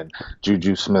Bryant and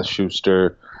Juju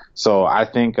Smith-Schuster. So I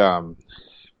think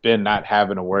Ben not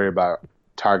having to worry about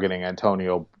targeting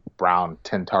Antonio Brown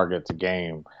 10 targets a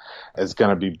game is going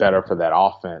to be better for that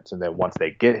offense. And then once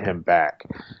they get him back,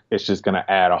 it's just going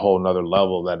to add a whole nother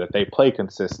level that if they play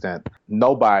consistent,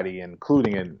 nobody,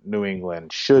 including in New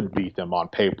England, should beat them on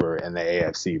paper in the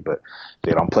AFC, but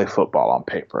they don't play football on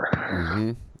paper.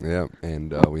 Mm-hmm. Yeah,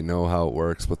 and we know how it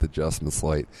works with adjustments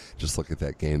late. Just look at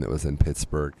that game that was in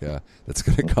Pittsburgh. That's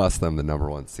going to cost them the number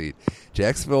 1 seed.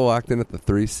 Jacksonville locked in at the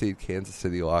 3 seed. Kansas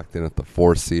City locked in at the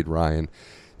 4 seed, Ryan.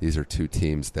 These are two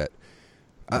teams that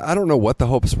I don't know what the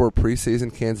hopes were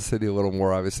preseason. Kansas City a little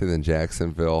more, obviously, than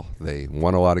Jacksonville. They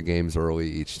won a lot of games early,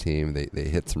 each team. They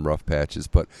hit some rough patches.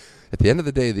 But at the end of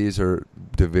the day, these are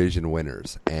division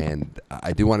winners, and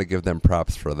I do want to give them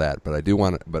props for that. But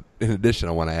in addition,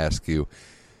 I want to ask you,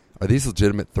 are these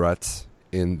legitimate threats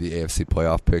in the AFC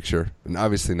playoff picture? And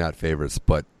obviously not favorites,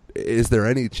 but is there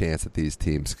any chance that these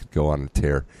teams could go on a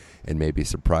tear and maybe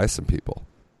surprise some people?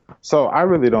 So I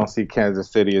really don't see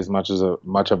Kansas City as much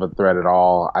of a threat at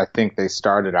all. I think they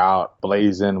started out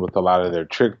blazing with a lot of their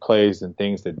trick plays and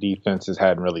things that defenses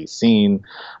hadn't really seen.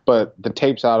 But the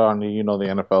tape's out on the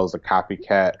NFL is a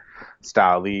copycat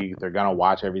style league. They're going to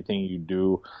watch everything you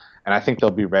do. And I think they'll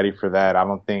be ready for that. I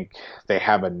don't think they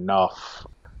have enough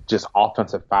just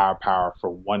offensive firepower for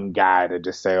one guy to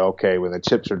just say, okay, when the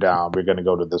chips are down, we're going to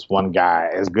go to this one guy.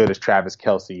 As good as Travis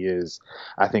Kelce is,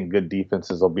 I think good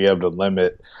defenses will be able to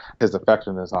limit his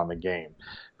effectiveness on the game.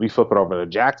 We flip it over to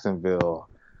Jacksonville.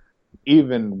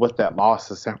 Even with that loss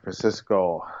to San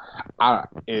Francisco,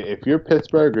 if you're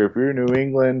Pittsburgh or if you're New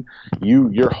England,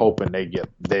 you're hoping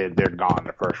they're gone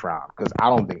the first round, because I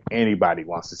don't think anybody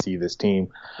wants to see this team,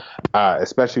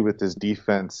 especially with this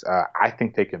defense. I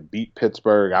think they can beat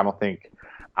Pittsburgh. I don't think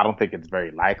it's very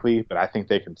likely, but I think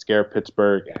they can scare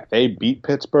Pittsburgh. And if they beat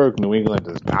Pittsburgh, New England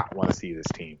does not want to see this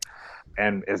team.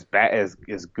 And as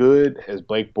good as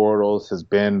Blake Bortles has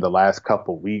been the last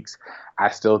couple weeks, I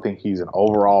still think he's an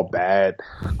overall bad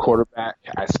quarterback.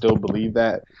 I still believe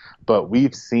that. But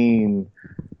we've seen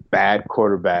bad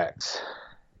quarterbacks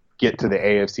get to the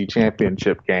AFC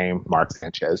Championship game, Mark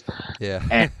Sanchez,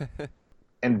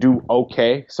 and do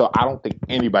okay. So I don't think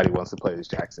anybody wants to play this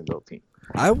Jacksonville team.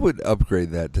 I would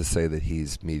upgrade that to say that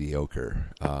he's mediocre.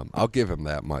 I'll give him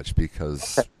that much,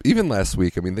 because even last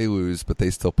week, I mean, they lose, but they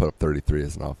still put up 33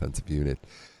 as an offensive unit.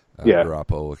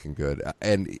 Garoppolo looking good.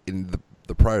 And in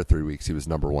the prior 3 weeks, he was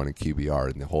number 1 in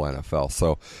QBR in the whole NFL.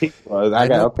 So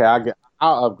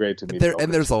I'll upgrade to mediocre.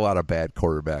 And there's a lot of bad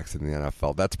quarterbacks in the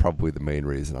NFL. That's probably the main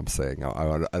reason I'm saying I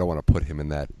don't want to put him in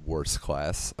that worst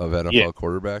class of NFL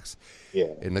quarterbacks. Yeah.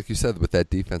 And like you said, with that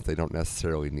defense, they don't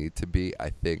necessarily need to be.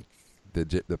 I think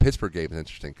the Pittsburgh game is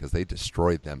interesting because they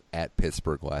destroyed them at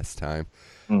Pittsburgh last time.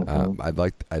 Mm-hmm.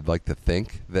 I'd like to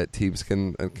think that teams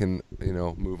can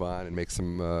move on and make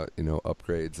some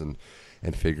upgrades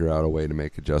and figure out a way to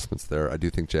make adjustments there. I do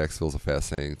think Jacksonville's a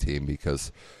fascinating team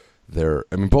because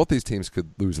both these teams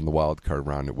could lose in the wild card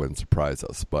round. It wouldn't surprise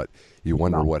us, but you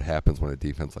wonder what happens when a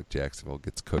defense like Jacksonville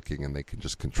gets cooking and they can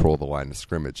just control the line of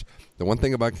scrimmage. The one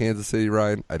thing about Kansas City,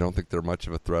 Ryan, I don't think they're much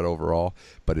of a threat overall,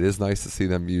 but it is nice to see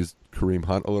them use Kareem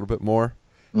Hunt a little bit more,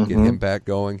 get him back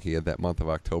going. He had that month of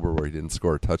October where he didn't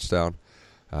score a touchdown.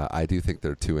 I do think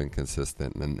they're too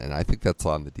inconsistent, and I think that's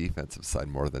on the defensive side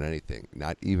more than anything,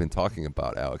 not even talking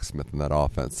about Alex Smith and that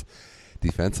offense.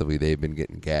 Defensively, they've been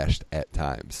getting gashed at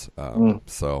times.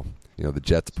 So, the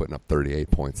Jets putting up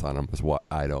 38 points on them was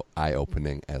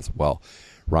eye-opening as well.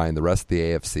 Ryan, the rest of the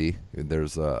AFC,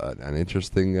 there's an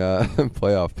interesting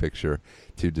playoff picture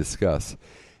to discuss.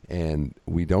 And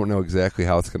we don't know exactly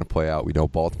how it's going to play out. We know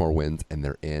Baltimore wins, and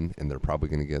they're in, and they're probably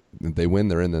going to get – if they win,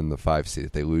 they're in the 5 seed.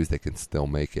 If they lose, they can still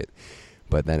make it.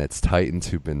 But then it's Titans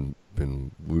who've been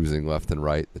losing left and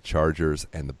right, the Chargers,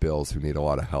 and the Bills who need a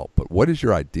lot of help. But what is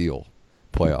your ideal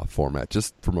playoff format,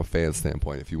 just from a fan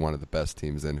standpoint? If you wanted the best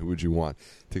teams in, who would you want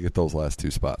to get those last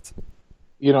 2 spots?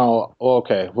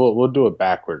 Okay, we'll do it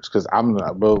backwards because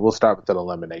we'll start with an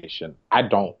elimination. I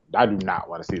do not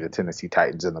want to see the Tennessee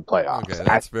Titans in the playoffs. Okay,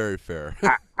 that's very fair.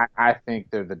 I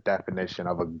think they're the definition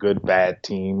of a good bad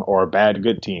team or a bad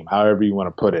good team, however you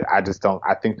want to put it. I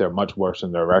think they're much worse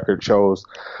than their record shows.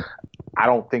 I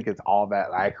don't think it's all that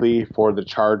likely for the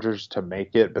Chargers to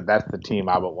make it, but that's the team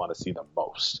I would want to see the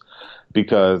most,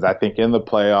 because I think in the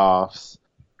playoffs,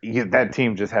 that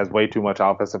team just has way too much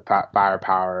offensive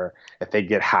firepower. If they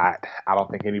get hot, I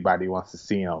don't think anybody wants to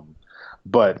see them.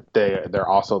 But they're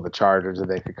also the Chargers, and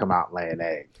they could come out and lay an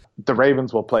egg. The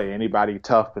Ravens will play anybody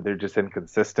tough, but they're just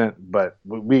inconsistent. But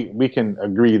we can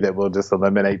agree that we'll just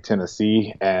eliminate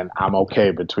Tennessee, and I'm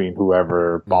okay between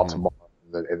whoever Baltimore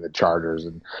in the Chargers.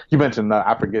 And you mentioned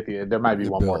I forget there might be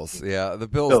one Bills. more. Yeah, the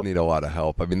Bills need a lot of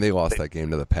help. I mean, they lost that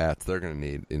game to the Pats. They're going to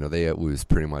need, they lose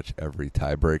pretty much every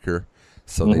tiebreaker,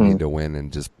 so they need to win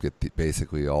and just get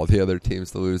basically all the other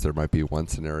teams to lose. There might be one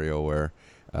scenario where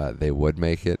they would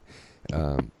make it.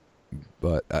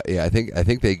 But I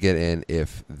think they get in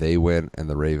if they win and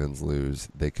the Ravens lose.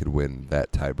 They could win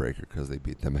that tiebreaker because they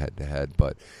beat them head to head.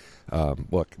 But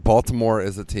look, Baltimore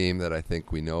is a team that I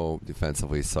think we know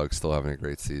defensively. Suggs still having a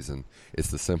great season.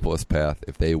 It's the simplest path.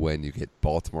 If they win, you get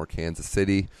Baltimore, Kansas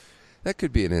City. That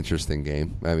could be an interesting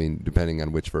game. I mean, depending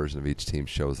on which version of each team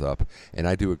shows up. And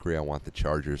I do agree I want the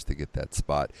Chargers to get that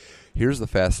spot. Here's the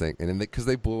fast thing. And because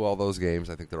they blew all those games,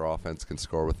 I think their offense can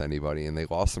score with anybody. And they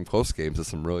lost some close games to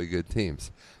some really good teams.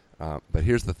 But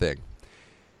here's the thing.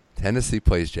 Tennessee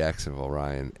plays Jacksonville,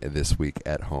 Ryan, this week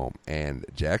at home. And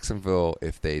Jacksonville,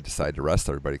 if they decide to rest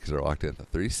everybody because they're locked in at the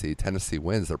 3 seed, Tennessee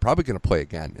wins. They're probably going to play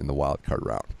again in the wild card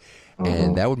round.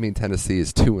 And that would mean Tennessee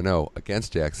is 2-0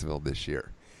 against Jacksonville this year.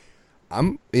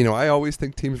 I always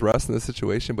think teams rest in this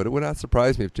situation, but it would not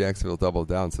surprise me if Jacksonville doubled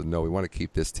down and said, no, we want to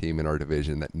keep this team in our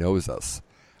division that knows us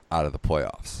out of the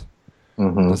playoffs.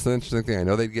 That's an interesting thing. I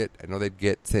know they'd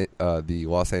get the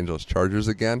Los Angeles Chargers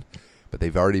again, but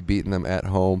they've already beaten them at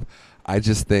home. I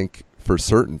just think for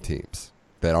certain teams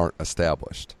that aren't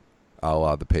established, a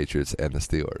la the Patriots and the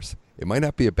Steelers, it might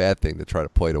not be a bad thing to try to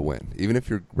play to win. Even if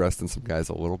you're resting some guys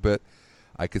a little bit,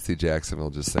 I could see Jacksonville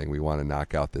just saying we want to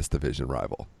knock out this division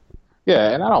rival.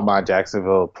 Yeah, and I don't mind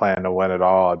Jacksonville playing to win at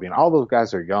all. I mean, all those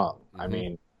guys are young. I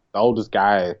mean, the oldest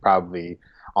guy probably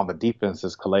on the defense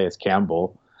is Calais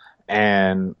Campbell,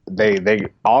 and they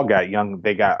all got young.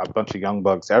 They got a bunch of young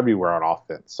bucks everywhere on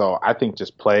offense. So I think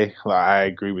just play. I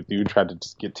agree with you. Try to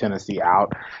just get Tennessee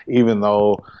out, even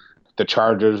though the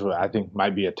Chargers, I think,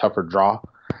 might be a tougher draw.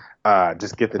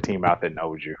 Just get the team out that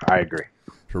knows you. I agree.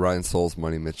 To Ryan Souls'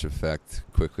 Money Mitch Effect,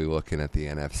 quickly looking at the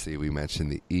NFC, we mentioned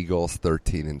the Eagles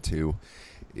 13-2.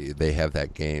 They have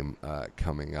that game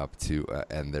coming up to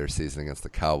end their season against the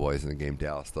Cowboys in a game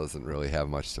Dallas doesn't really have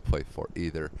much to play for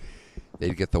either.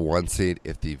 They'd get the 1 seed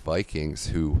if the Vikings,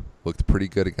 who looked pretty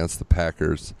good against the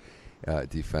Packers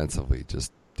defensively,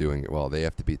 just doing it well, they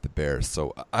have to beat the Bears.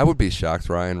 So I would be shocked,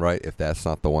 Ryan, right, if that's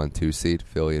not the 1-2 seed,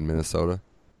 Philly and Minnesota?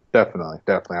 Definitely.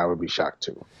 I would be shocked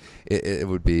too. It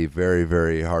would be very,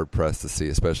 very hard-pressed to see,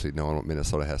 especially knowing what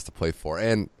Minnesota has to play for.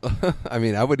 And, I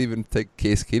mean, I would even take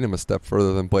Case Keenum a step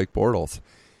further than Blake Bortles.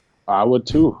 I would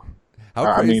too.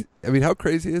 How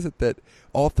crazy is it that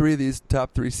all three of these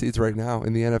top 3 seeds right now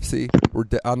in the NFC were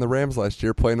on the Rams last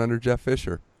year playing under Jeff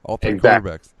Fisher? All 3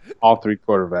 quarterbacks. All 3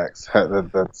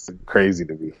 quarterbacks. That's crazy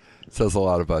to me. It says a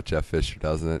lot about Jeff Fisher,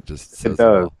 doesn't it? Just says it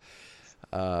does.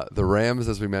 The Rams,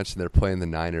 as we mentioned, they're playing the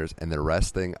Niners, and they're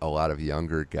resting a lot of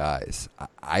younger guys.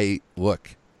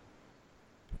 Look,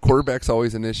 quarterback's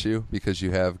always an issue because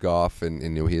you have Goff, and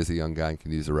he is a young guy and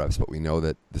can use the reps, but we know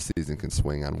that the season can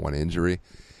swing on one injury.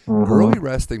 Early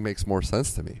resting makes more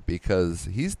sense to me because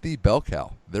he's the bell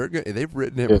cow. They've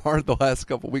written him hard the last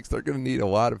couple of weeks. They're going to need a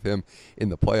lot of him in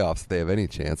the playoffs if they have any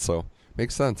chance, so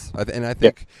makes sense.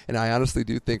 And I honestly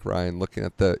do think, Ryan, looking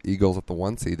at the Eagles at the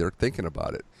 1 seed, they're thinking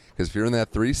about it. Because if you're in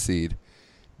that 3 seed,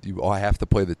 you all have to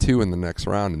play the 2 in the next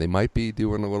round, and they might be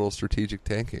doing a little strategic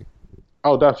tanking.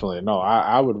 Oh, definitely. No,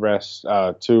 I would rest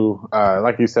too.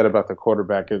 Like you said about the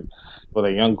quarterback, with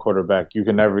a young quarterback, you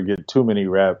can never get too many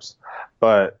reps.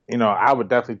 But, I would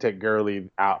definitely take Gurley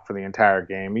out for the entire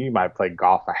game. He might play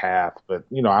Goff a half, but,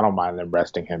 I don't mind them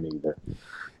resting him either.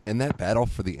 And that battle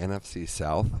for the NFC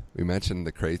South, we mentioned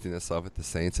the craziness of it. The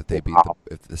Saints, if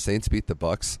the Saints beat the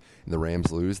Bucks and the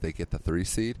Rams lose, they get the 3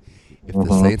 seed. If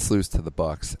the Saints lose to the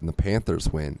Bucks and the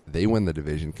Panthers win, they win the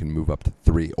division, can move up to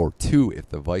 3 or 2 if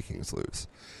the Vikings lose.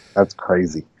 That's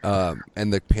crazy.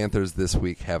 And the Panthers this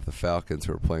week have the Falcons,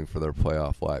 who are playing for their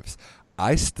playoff lives.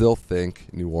 I still think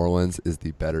New Orleans is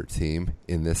the better team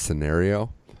in this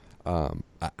scenario.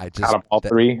 I just out of all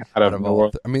three,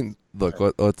 I mean, look,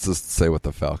 let's just say what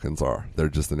the Falcons are. They're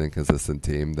just an inconsistent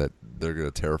team that they're going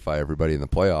to terrify everybody in the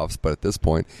playoffs. But at this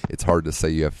point, it's hard to say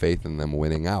you have faith in them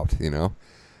winning out.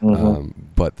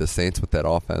 But the Saints with that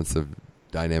offensive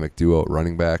dynamic duo at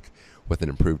running back with an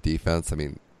improved defense. I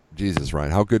mean, Jesus,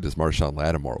 Ryan, how good does Marshawn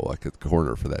Lattimore look at the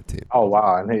corner for that team? Oh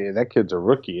wow, and hey, that kid's a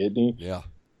rookie, isn't he? Yeah.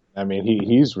 I mean,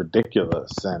 he's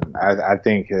ridiculous, and I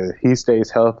think if he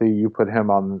stays healthy, you put him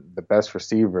on the best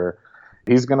receiver,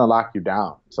 he's going to lock you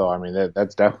down. So, I mean,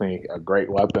 that's definitely a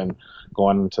great weapon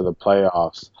going into the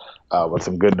playoffs with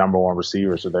some good number 1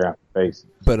 receivers that they have to face.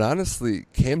 But honestly,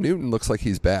 Cam Newton looks like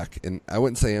he's back, and I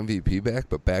wouldn't say MVP back,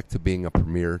 but back to being a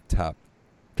premier top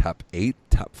top 8,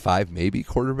 top 5 maybe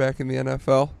quarterback in the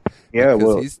NFL. Yeah,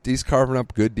 because well, he's carving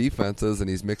up good defenses and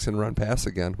he's mixing run pass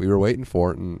again. We were waiting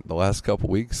for it in the last couple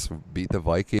weeks. Beat the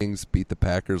Vikings, beat the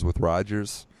Packers with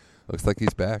Rodgers. Looks like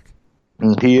he's back.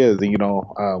 he is.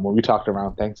 When we talked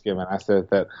around Thanksgiving, I said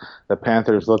that the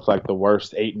Panthers looked like the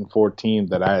worst 8-4 team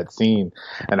that I had seen,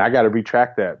 and I got to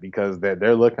retract that because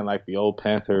they're looking like the old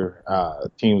Panther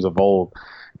teams of old.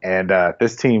 And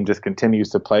this team just continues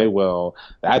to play well.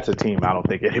 That's a team I don't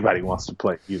think anybody wants to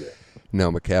play either. No,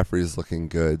 McCaffrey's looking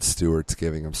good. Stewart's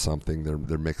giving him something.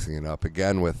 They're mixing it up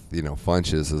again with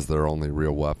Funches is their only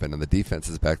real weapon, and the defense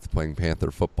is back to playing Panther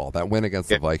football. That win against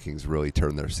the Vikings really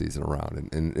turned their season around,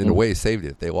 and in a way saved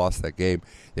it. If they lost that game,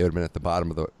 they would have been at the bottom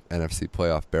of the NFC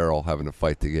playoff barrel, having to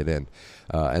fight to get in.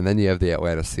 And then you have the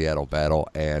Atlanta-Seattle battle,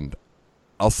 and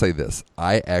I'll say this: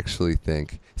 I actually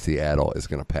think Seattle is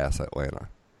going to pass Atlanta.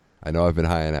 I know I've been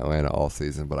high on Atlanta all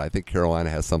season, but I think Carolina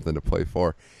has something to play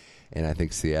for. And I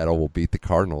think Seattle will beat the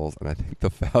Cardinals, and I think the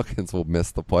Falcons will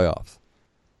miss the playoffs.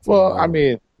 Well, I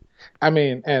mean,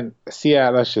 and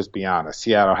Seattle, let's just be honest.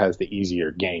 Seattle has the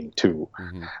easier game, too.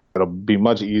 Mm-hmm. It'll be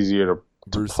much easier to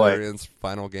Bruce play. Arians'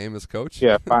 final game as coach?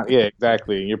 Yeah,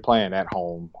 exactly. You're playing at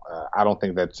home. I don't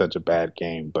think that's such a bad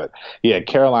game. But, yeah,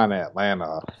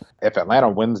 Carolina-Atlanta, if Atlanta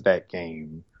wins that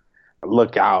game,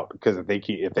 look out, because if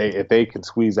they can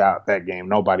squeeze out that game,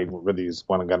 nobody really is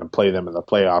going to play them in the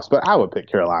playoffs. But I would pick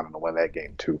Carolina to win that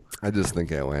game too. I just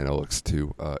think Atlanta looks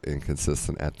too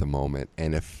inconsistent at the moment.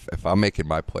 And if I'm making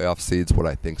my playoff seeds, what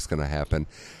I think is going to happen,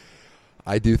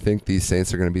 I do think these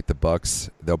Saints are going to beat the Bucks.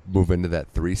 They'll move into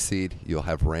that 3 seed. You'll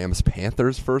have Rams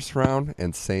Panthers first round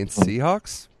and Saints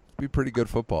Seahawks. Be pretty good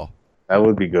football. That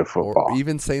would be good football. Or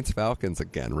even Saints Falcons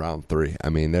again, round 3. I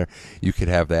mean, you could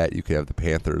have that. You could have the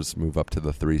Panthers move up to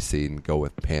the 3 seed and go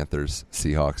with Panthers,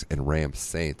 Seahawks, and Rams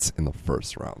Saints in the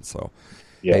first round. So,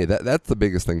 yeah. Hey, that's the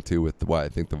biggest thing too with why I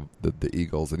think the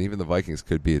Eagles and even the Vikings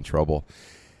could be in trouble,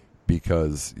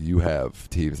 because you have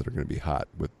teams that are going to be hot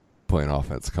with playing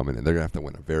offense coming in. They're going to have to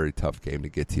win a very tough game to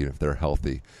get to you. And if they're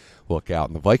healthy, look out.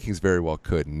 And the Vikings very well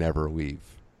could never leave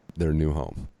their new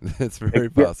home. It's very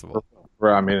possible.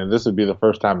 I mean, and this would be the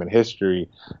first time in history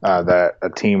that a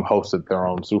team hosted their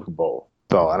own Super Bowl.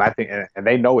 So, and I think, and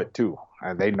they know it too,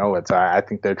 and they know it. So I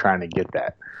think they're trying to get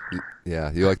that.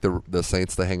 Yeah, you like the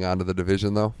Saints to hang on to the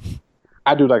division, though?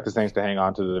 I do like the Saints to hang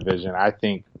on to the division. I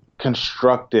think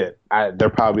constructed,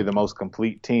 they're probably the most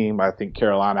complete team. I think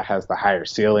Carolina has the higher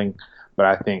ceiling, but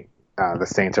I think the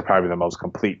Saints are probably the most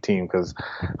complete team, because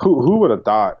who would have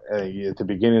thought at the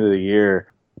beginning of the year,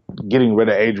 getting rid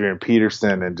of Adrian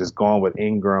Peterson and just going with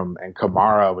Ingram and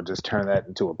Kamara would just turn that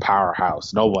into a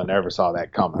powerhouse. No one ever saw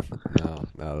that coming. No,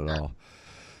 not at all.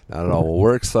 Not at all. Well,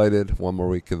 we're excited. One more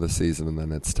week of the season, and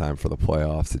then it's time for the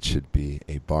playoffs. It should be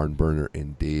a barn burner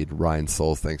indeed. Ryan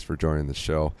Souls, thanks for joining the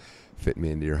show. Fit me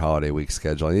into your holiday week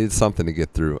schedule. I needed something to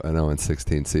get through an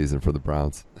 0-16 season for the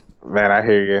Browns. Man, I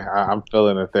hear you. I'm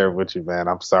feeling it there with you, man.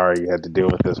 I'm sorry you had to deal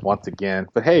with this once again.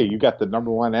 But, hey, you got the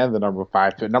number 1 and the number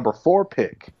 5 pick, number 4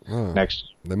 pick next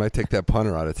year. They might take that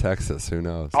punter out of Texas. Who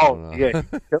knows? Oh, yeah.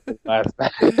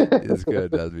 It's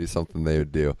good. That would be something they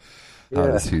would do. How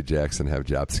does Hugh Jackson have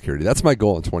job security? That's my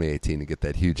goal in 2018, to get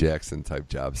that Hugh Jackson-type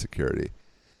job security.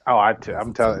 Oh,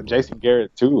 I'm telling Jason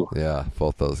Garrett, too. Yeah,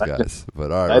 both those guys.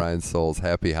 But, all right, Ryan Souls,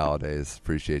 happy holidays.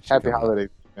 Appreciate you. Happy holidays.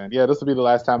 Yeah, this will be the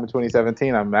last time in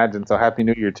 2017, I imagine. So happy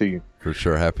New Year to you. For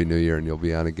sure. Happy New Year, and you'll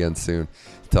be on again soon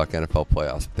to talk NFL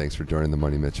playoffs. Thanks for joining the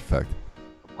Money Mitch Effect.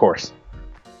 Of course.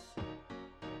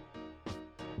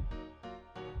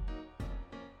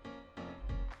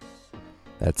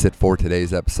 That's it for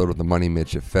today's episode of the Money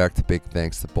Mitch Effect. Big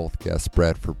thanks to both guests,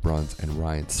 Bradford Bruns and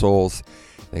Ryan Souls.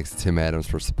 Thanks to Tim Adams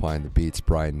for supplying the beats,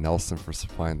 Brian Nelson for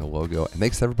supplying the logo, and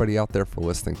thanks to everybody out there for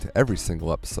listening to every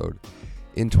single episode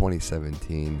in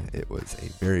 2017. It was a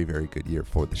very, very good year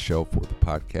for the show, for the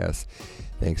podcast.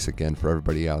 Thanks again for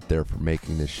everybody out there for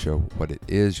making this show what it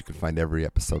is. You can find every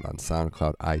episode on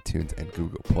SoundCloud, iTunes, and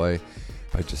Google Play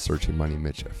by just searching Money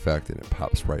Mitch Effect, and it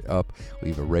pops right up.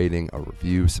 Leave a rating, a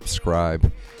review, subscribe,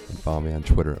 and follow me on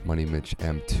Twitter at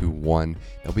MoneyMitchM21.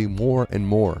 There'll be more and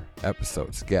more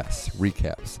episodes, guests,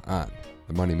 recaps on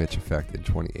the Money Mitch Effect in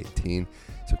 2018.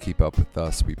 So keep up with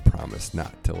us. We promise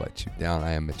not to let you down.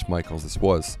 I am Mitch Michaels. This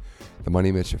was the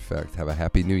Money Mitch Effect. Have a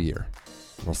happy new year.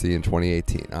 We'll see you in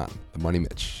 2018 on the Money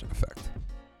Mitch Effect.